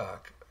our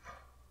truck.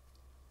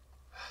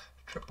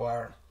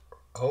 Tripwire.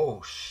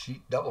 Oh,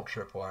 sheet double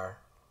tripwire.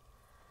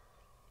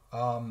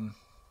 I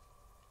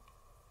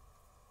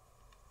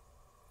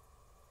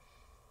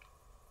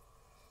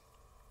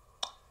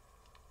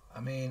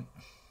mean,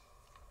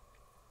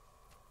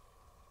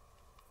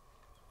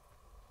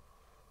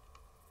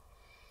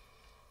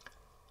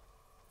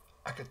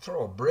 I could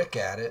throw a brick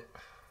at it,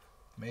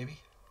 maybe.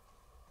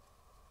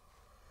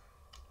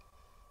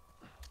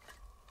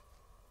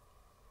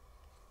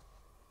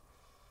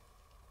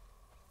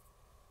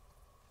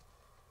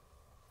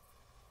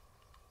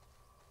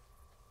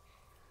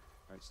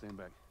 All right, stand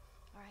back.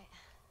 All right.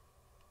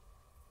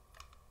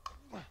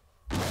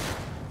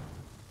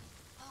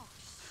 Oh,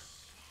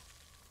 shit.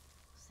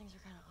 Those things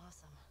are kind of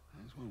awesome.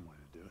 That's one way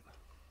to do it.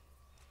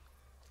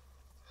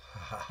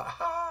 Ha ha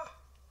ha!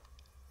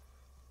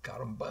 Got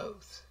them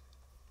both.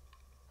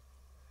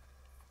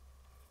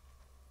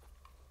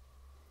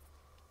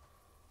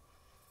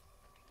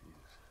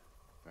 Jesus.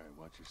 All right,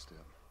 watch your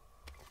step.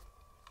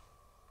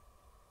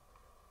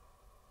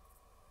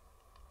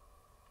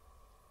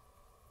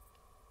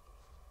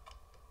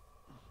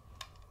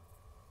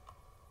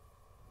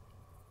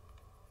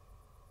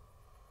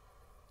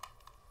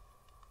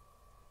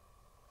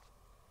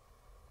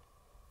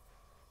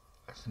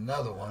 That's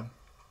another one.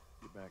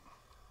 Get back.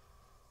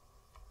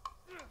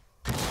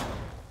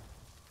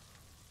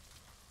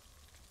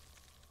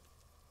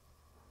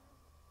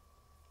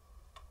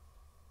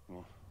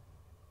 Well,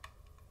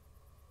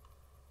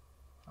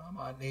 I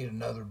might need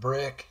another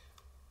brick.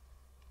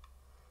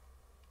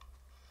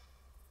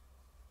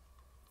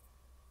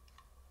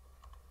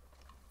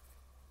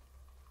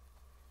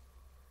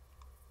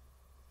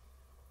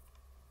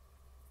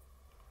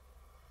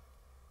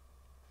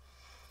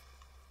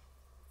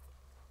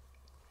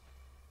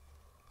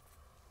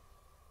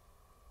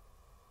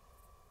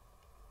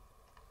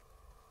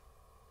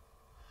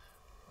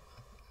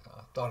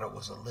 I thought it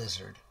was a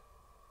lizard.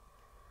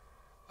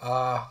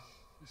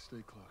 just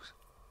stay close.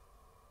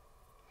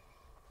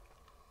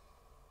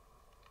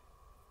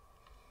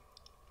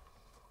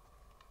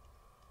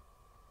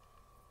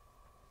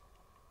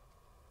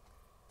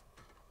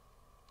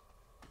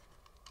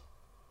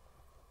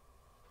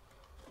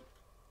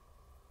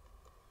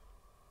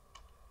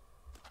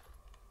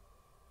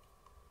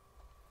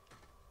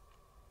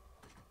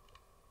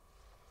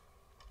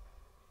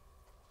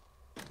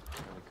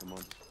 Come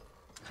on.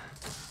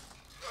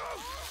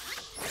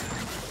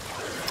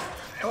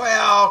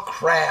 Well,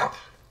 crap.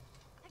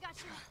 I got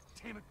you.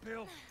 Damn it,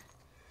 Bill.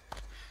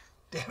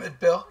 Damn it,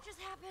 Bill. What just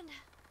happened?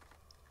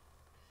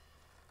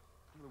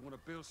 Another one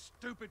of Bill's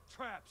stupid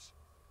traps.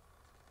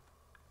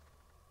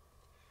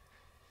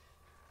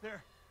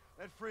 There.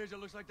 That fridge, it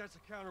looks like that's a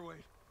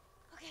counterweight.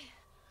 Okay.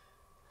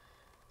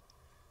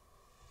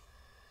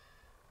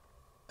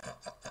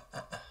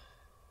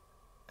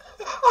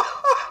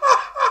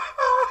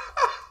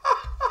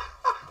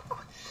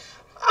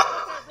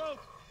 That rope,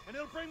 and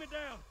it'll bring me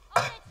down.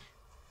 On it.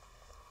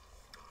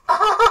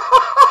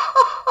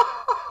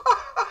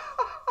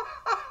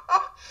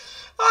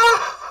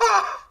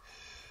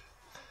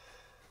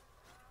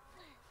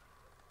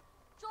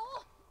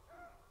 Joel.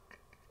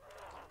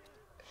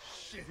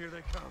 Shit, here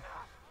they come.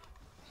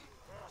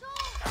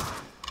 Joel.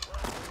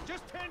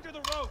 Just pin to the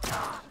rope.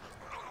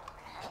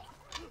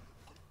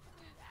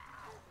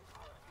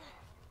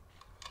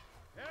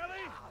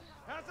 Ellie,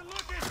 how's it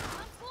looking?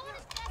 I'm pulling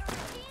as fast as I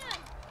can.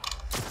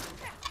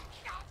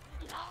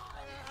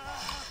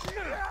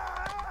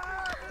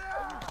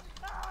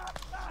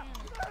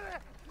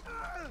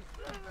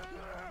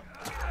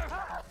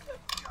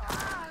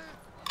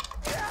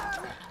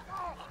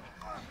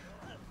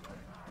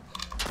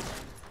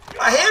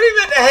 I hit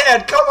him in the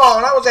head. Come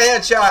on, that was a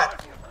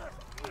headshot.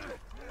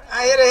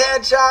 I hit a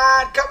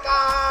headshot. Come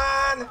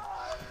on.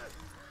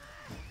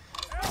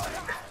 I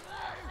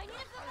need a good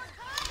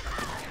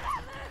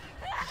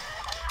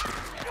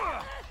one.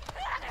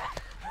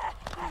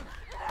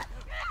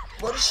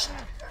 What is?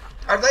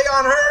 Are they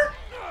on her?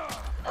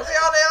 Are they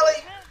on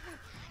Ellie?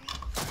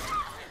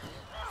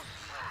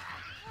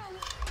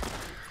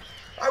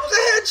 That was a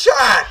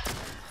headshot.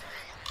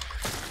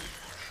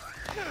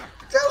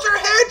 Those are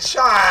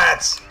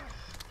headshots.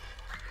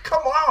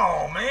 Come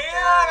on, man.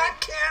 I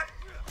can't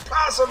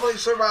possibly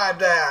survive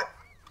that.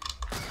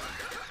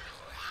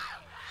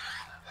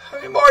 How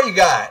many more you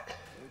got?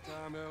 Good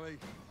time, Ellie.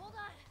 Hold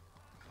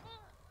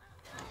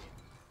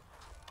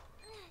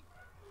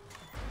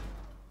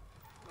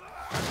on.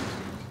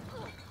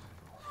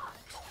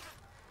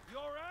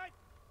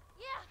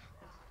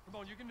 Come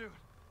on, you can do it.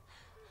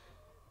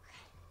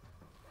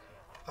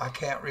 I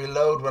can't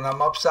reload when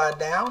I'm upside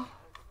down.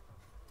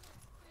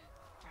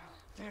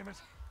 Damn it.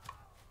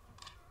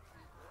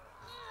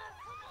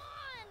 Come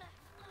on!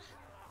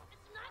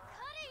 It's not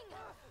cutting!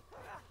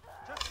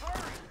 Just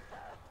hurry.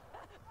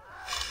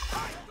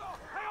 Hey,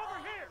 over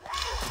here!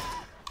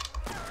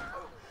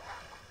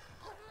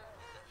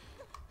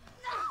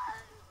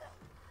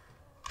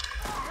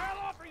 Hell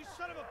off, you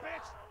son of a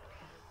bitch!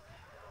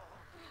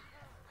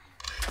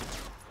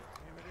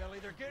 Damn it, Ellie,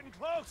 they're getting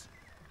close.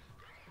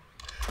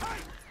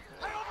 Hey,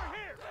 over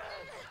here!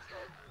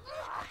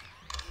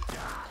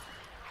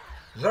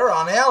 They're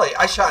on Ellie.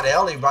 I shot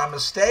Ellie by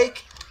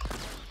mistake.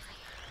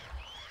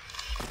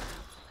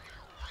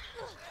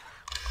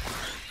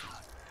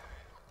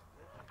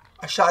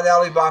 I shot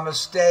Ellie by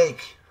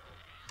mistake.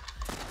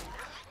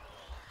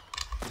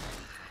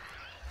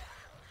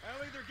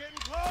 Ellie, they're getting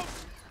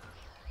close.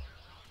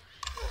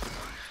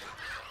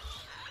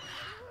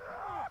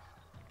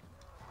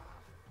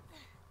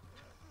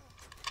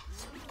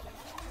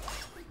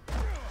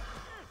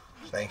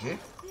 Thank you.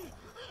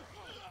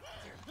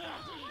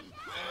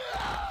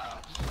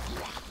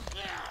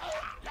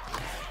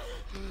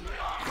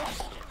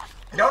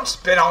 Don't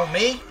spit on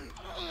me.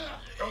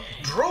 Don't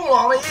drool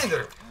on me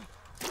either.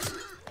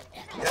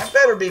 That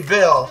better be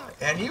Bill,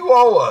 and you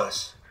owe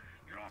us.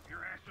 Get off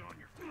your ass on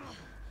your feet.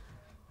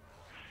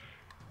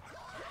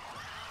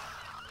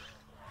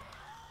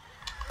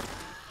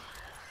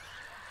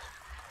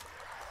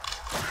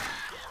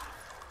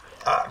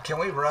 Can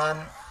we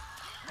run?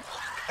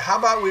 How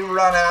about we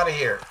run out of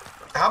here?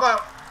 How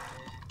about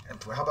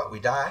we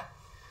die?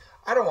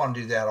 I don't want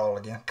to do that all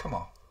again. Come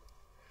on.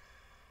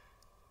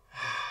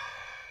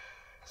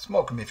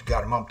 Smoke them if you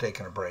got them. I'm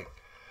taking a break.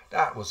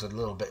 That was a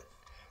little bit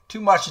too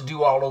much to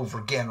do all over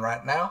again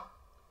right now.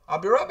 I'll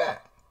be right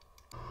back.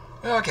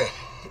 Okay,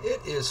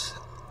 it is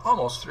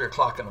almost 3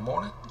 o'clock in the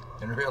morning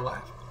in real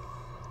life.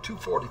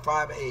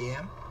 2:45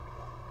 a.m.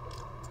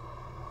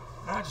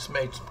 I just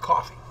made some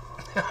coffee.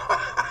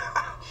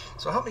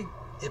 So help me,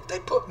 if they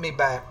put me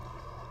back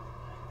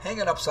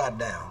hanging upside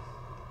down,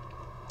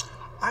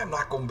 I'm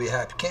not going to be a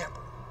happy camper.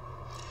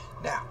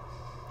 Now,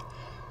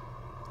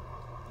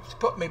 if they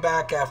put me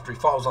back after he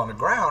falls on the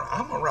ground,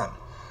 I'm going to run.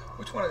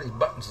 Which one of these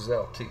buttons is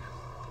L2? The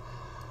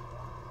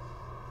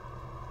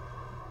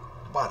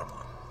bottom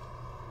one.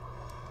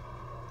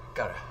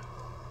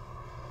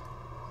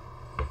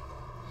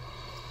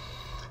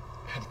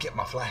 Had to get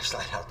my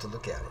flashlight out to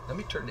look at it. Let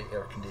me turn the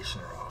air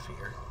conditioner off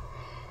here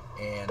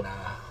and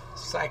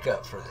psych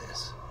up for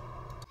this.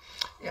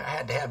 Yeah, I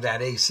had to have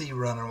that AC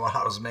running while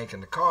I was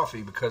making the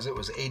coffee because it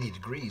was 80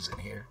 degrees in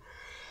here.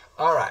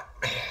 All right.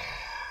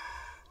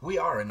 We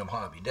are in the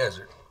Mojave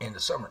Desert in the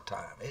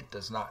summertime. It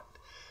does not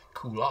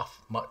cool off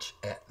much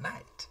at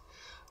night.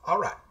 All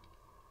right.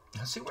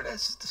 Let's see where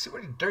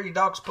the dirty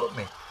dogs put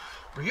me.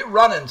 Were you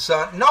running,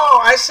 son? No,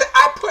 I said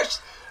I'm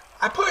pushing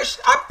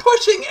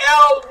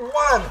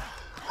L1.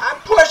 I'm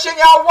pushing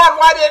L1.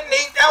 Why didn't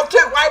he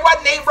L2? Why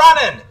wasn't he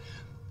running?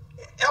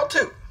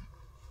 L2.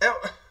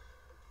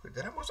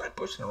 Was I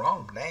pushing the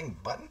wrong dang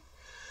button?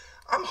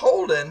 I'm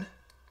holding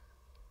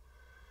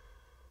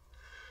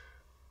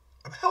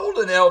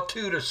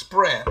L2 to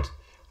sprint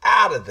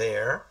out of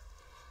there,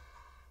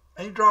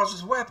 and he draws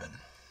his weapon.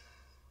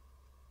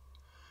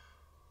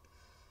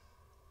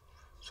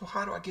 So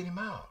how do I get him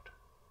out?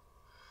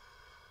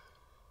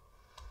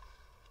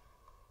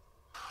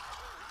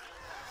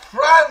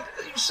 Run,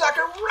 you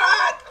sucker,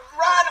 run!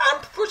 Run!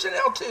 I'm pushing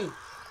L2.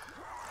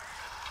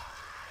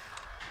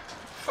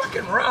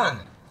 Fucking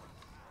run.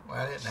 Well,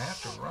 I didn't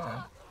have to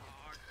run.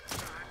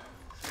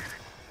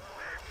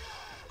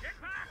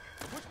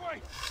 Which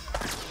way?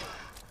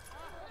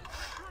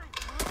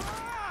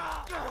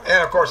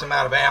 And of course I'm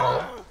out of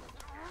ammo.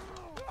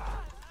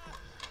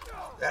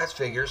 That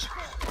figures.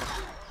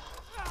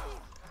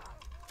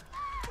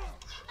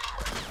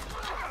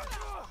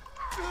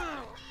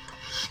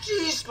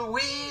 Jeez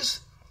Louise.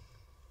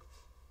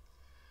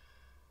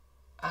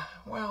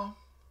 Well,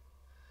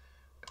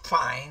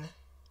 fine.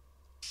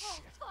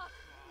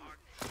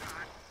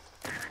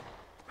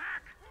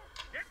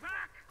 Get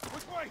back!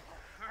 Which way?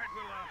 All right,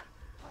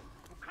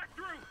 we'll cut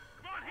through.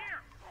 Come on,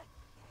 here.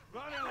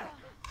 Run, Ellie.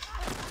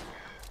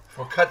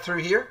 We'll cut through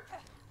here?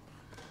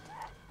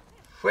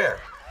 Where?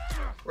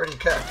 Where do you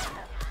cut?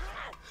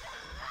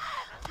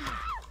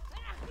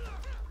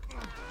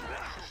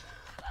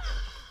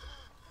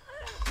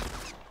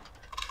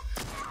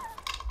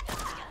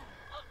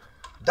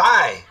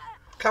 Die!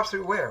 Cut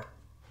through where?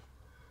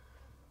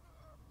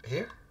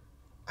 Here?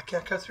 I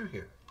can't cut through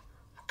here.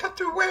 Cut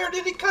through where?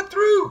 Did he cut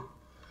through?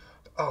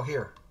 Oh,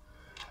 here.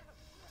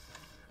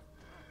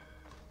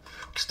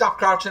 Stop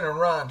crouching and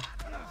run.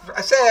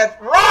 I said,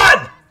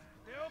 run!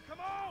 Bill, come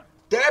on!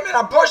 Damn it,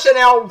 I'm pushing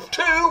L2.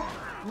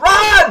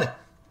 Run!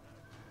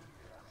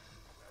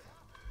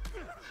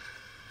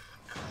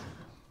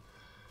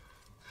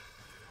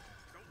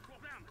 Don't slow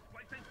down. This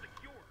place ain't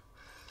secure.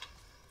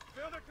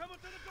 Bill, they're coming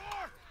through the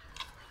door!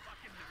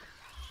 Fucking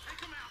take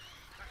them out.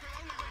 That's our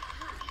only way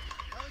through.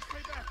 Ellie,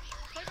 stay back!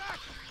 Stay back!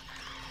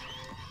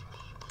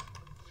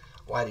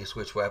 Why do you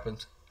switch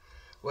weapons?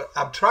 Well,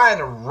 I'm trying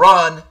to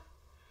run.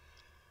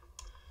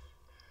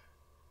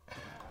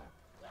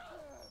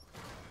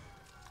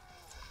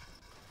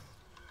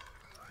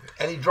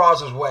 And he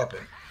draws his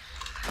weapon.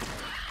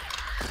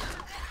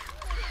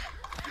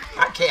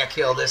 I can't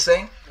kill this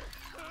thing.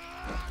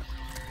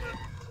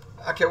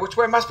 Okay, which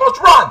way am I supposed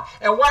to run?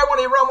 And why won't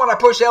he run when I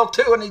push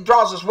L2 and he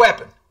draws his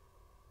weapon?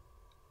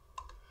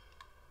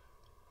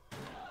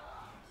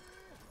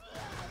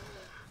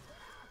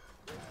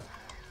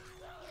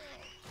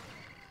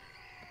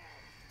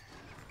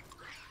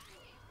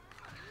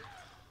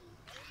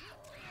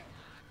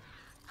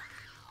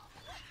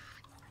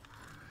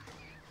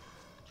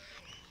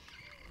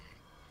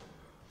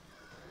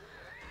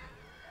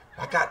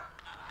 I got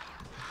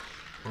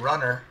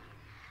runner.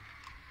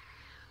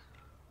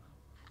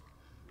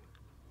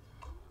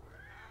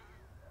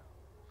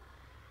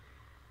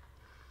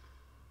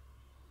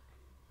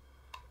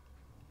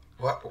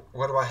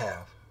 What do I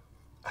have?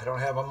 I don't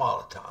have a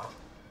Molotov.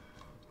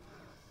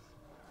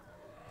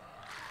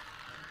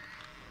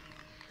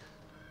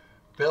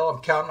 Bill, I'm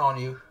counting on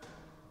you.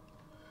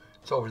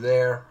 It's over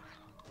there.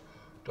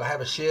 Do I have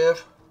a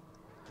shiv?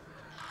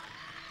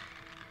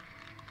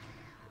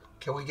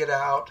 Can we get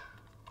out?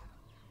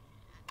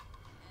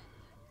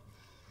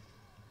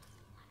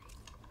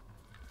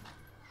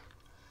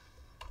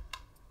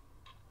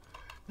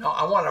 No,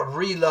 I want to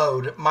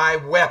reload my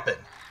weapon.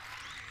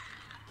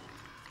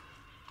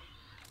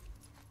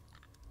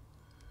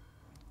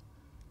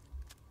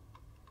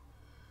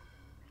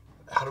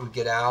 How do we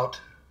get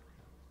out?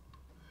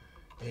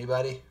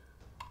 Anybody?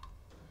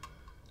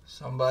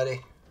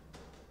 Somebody?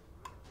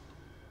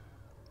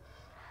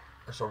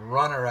 There's a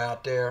runner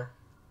out there.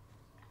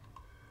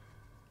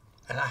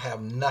 And I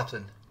have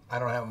nothing. I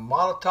don't have a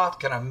Molotov.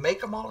 Can I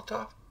make a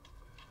Molotov?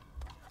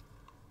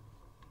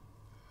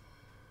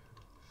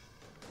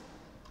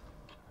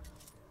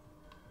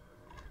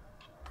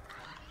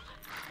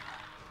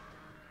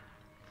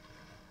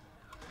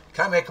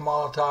 Can I make a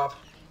Molotov?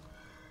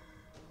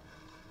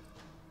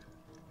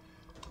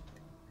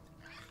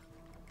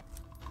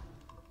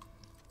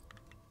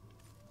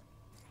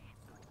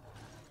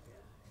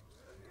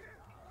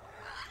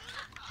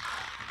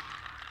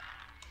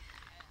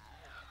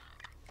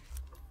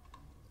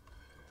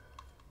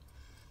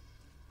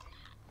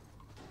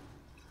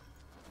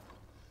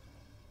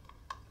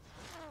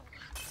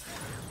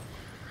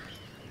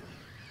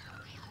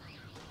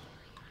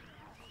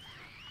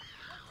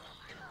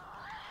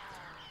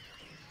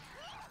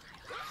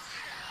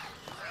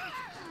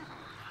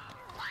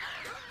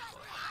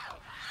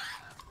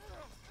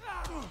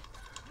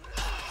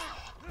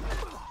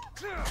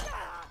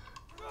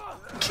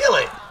 Kill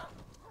it!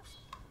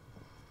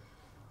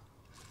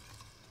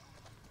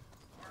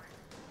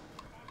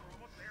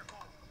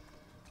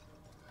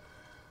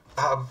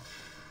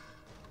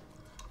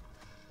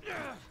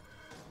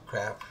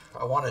 Crap.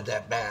 I wanted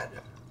that bad.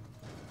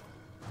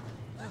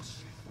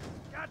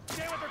 God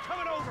damn it, they're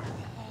coming over! Come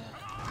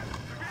on!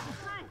 They're getting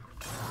through!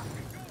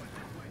 Keep going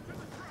this way, to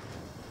the truck!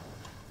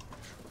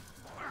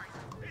 Alright,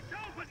 it's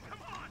open,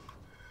 come on!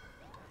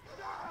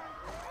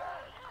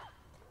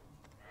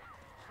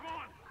 Come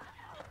on!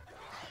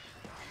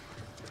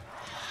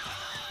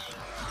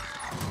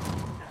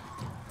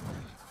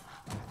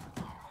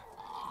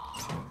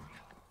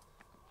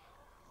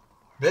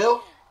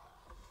 Bill?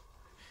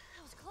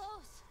 That was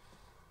close.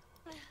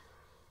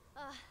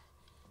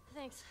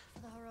 Thanks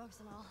for the heroics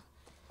and all.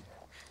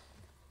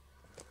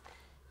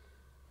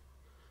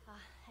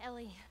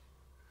 Ellie.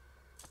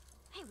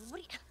 Hey, what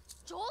are you...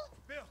 Joel?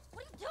 Bill!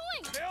 What are you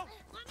doing? Bill!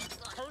 Let me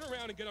go. Turn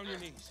around and get on your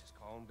knees. Just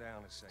calm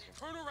down a second.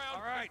 Turn around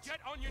All right. and get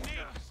on your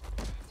knees.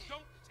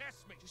 Don't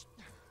test me. Just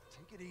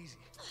Take it easy.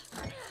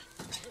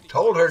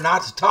 Told her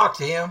not to talk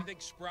to him. you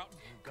think sprouting.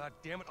 God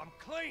damn it, I'm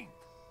clean!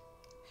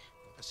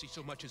 I see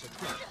so much as a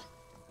trick.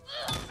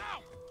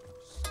 Ow!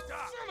 Stop!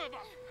 Son of a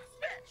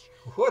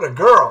bitch! What a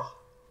girl.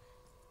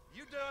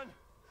 You done?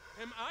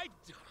 Am I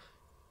done?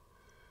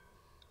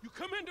 You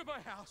come into my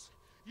house.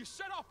 You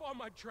set off all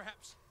my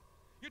traps.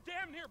 You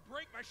damn near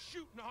break my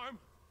shooting arm.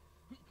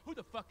 Who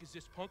the fuck is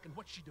this punk and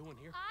what's she doing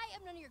here? I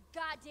am none of your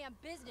goddamn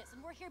business,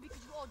 and we're here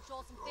because you owe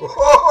Joel some favors.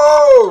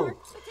 Whoa!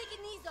 So take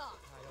your knees off.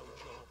 I owe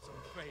Joel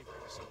some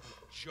favors, some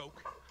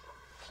joke.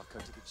 I'll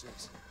cut to the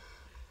chase.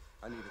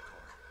 I need a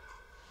car.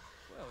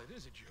 Well, it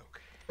is a joke.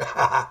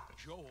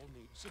 Joel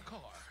needs a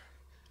car.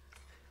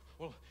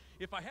 Well,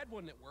 if I had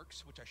one that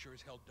works, which I sure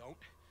as hell don't,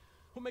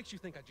 what makes you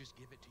think I'd just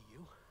give it to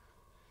you?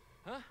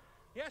 Huh?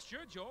 Yeah,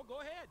 sure, Joel,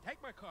 go ahead.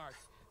 Take my car.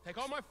 Take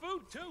all my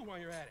food, too, while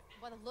you're at it.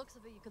 By the looks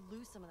of it, you could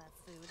lose some of that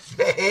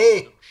food.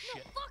 Hey! No,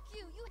 Shit. fuck you.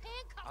 You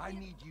handcuffed I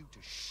me. need you to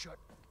shut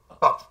up.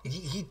 Oh,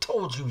 he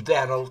told you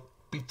that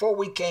before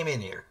we came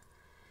in here.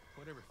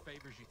 Whatever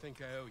favors you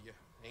think I owe you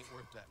ain't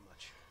worth that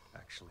much.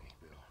 Actually,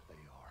 Bill, they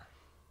are.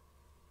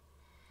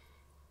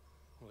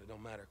 Well, it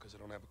don't matter because I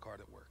don't have a car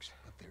that works.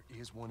 But there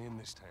is one in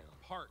this town.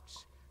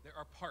 Parts. There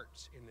are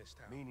parts in this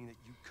town. Meaning that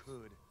you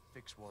could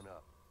fix one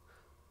up.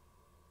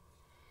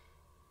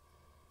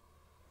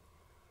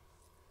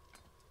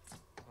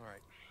 All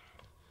right.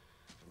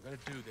 I'm gonna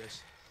do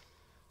this.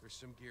 There's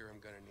some gear I'm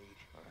gonna need.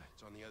 All right.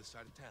 It's on the other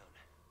side of town.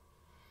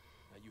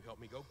 Now you help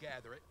me go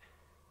gather it,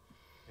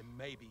 and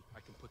maybe I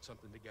can put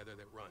something together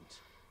that runs.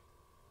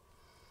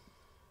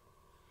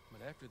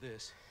 But after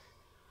this,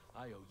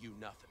 I owe you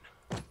nothing.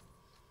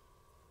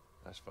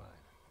 That's fine.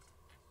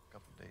 A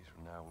couple days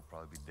from now, we'll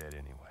probably be dead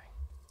anyway.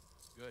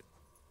 Good.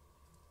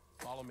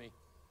 Follow me.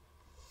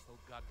 Whole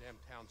goddamn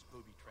town's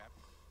booby trap.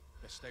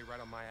 Just stay right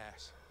on my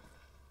ass.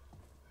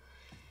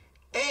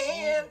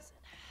 And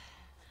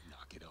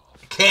Knock it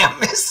off. can't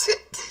miss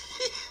it.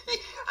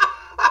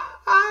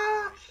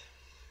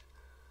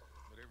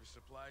 Whatever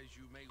supplies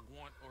you may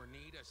want or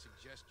need, I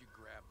suggest you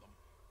grab them.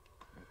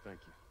 Hey, thank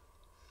you.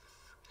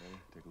 Okay,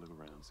 take a look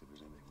around, see if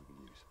there's anything we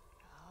can use.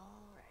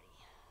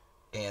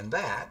 Alrighty. And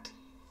that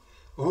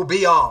will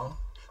be on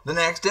the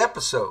next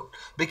episode,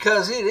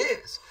 because it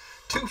is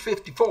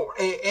 2:54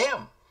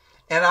 a.m.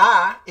 and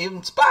I,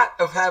 in spite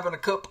of having a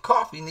cup of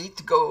coffee, need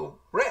to go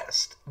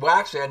rest. Well,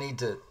 actually, I need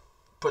to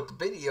put the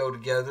video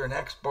together and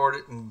export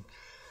it and,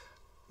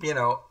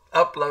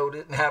 upload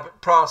it and have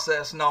it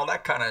processed and all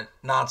that kind of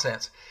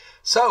nonsense.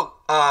 So,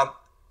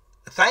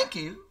 thank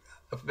you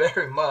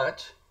very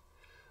much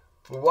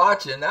for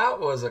watching. That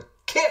was a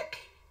kick.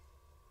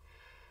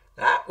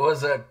 That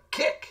was a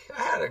kick.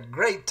 I had a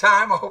great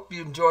time. I hope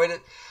you enjoyed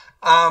it.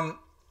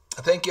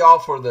 Thank you all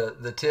for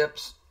the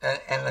tips.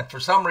 And for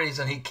some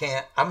reason he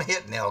can't. I'm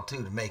hitting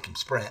L2 to make him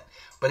sprint,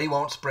 but he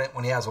won't sprint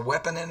when he has a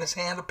weapon in his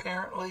hand,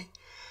 apparently.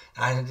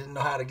 I didn't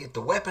know how to get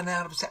the weapon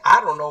out of his hand. I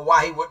don't know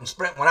why he wouldn't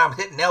sprint when I'm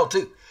hitting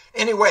L2.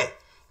 Anyway,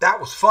 that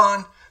was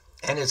fun,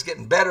 and it's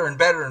getting better and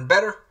better and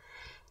better.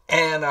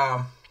 And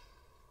I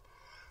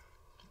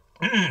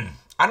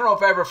don't know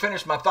if I ever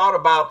finished my thought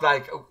about,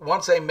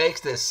 once they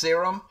make this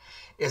serum,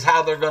 is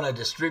how they're going to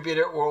distribute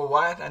it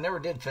worldwide. I never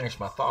did finish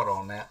my thought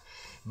on that.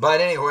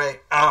 But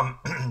anyway,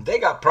 they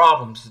got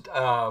problems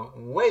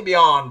way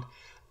beyond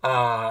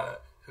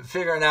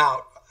figuring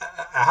out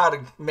how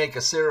to make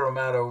a serum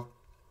out of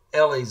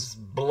Ellie's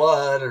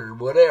blood or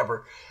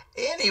whatever.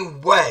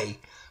 Anyway,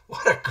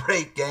 what a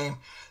great game.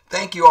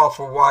 Thank you all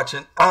for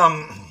watching.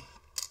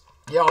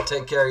 Y'all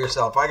take care of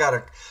yourself. I got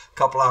a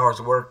couple hours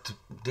of work to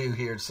do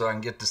here so I can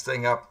get this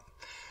thing up.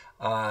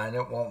 And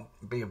it won't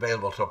be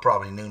available till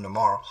probably noon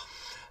tomorrow.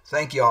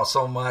 Thank you all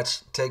so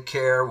much. Take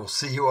care. We'll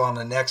see you on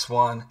the next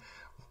one,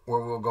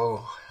 where we'll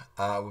go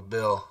with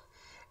Bill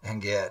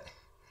and get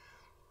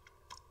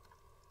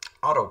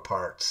auto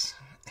parts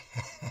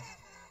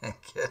and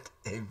get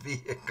a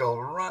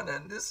vehicle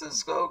running. This is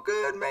so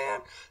good, man.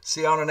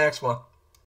 See you on the next one.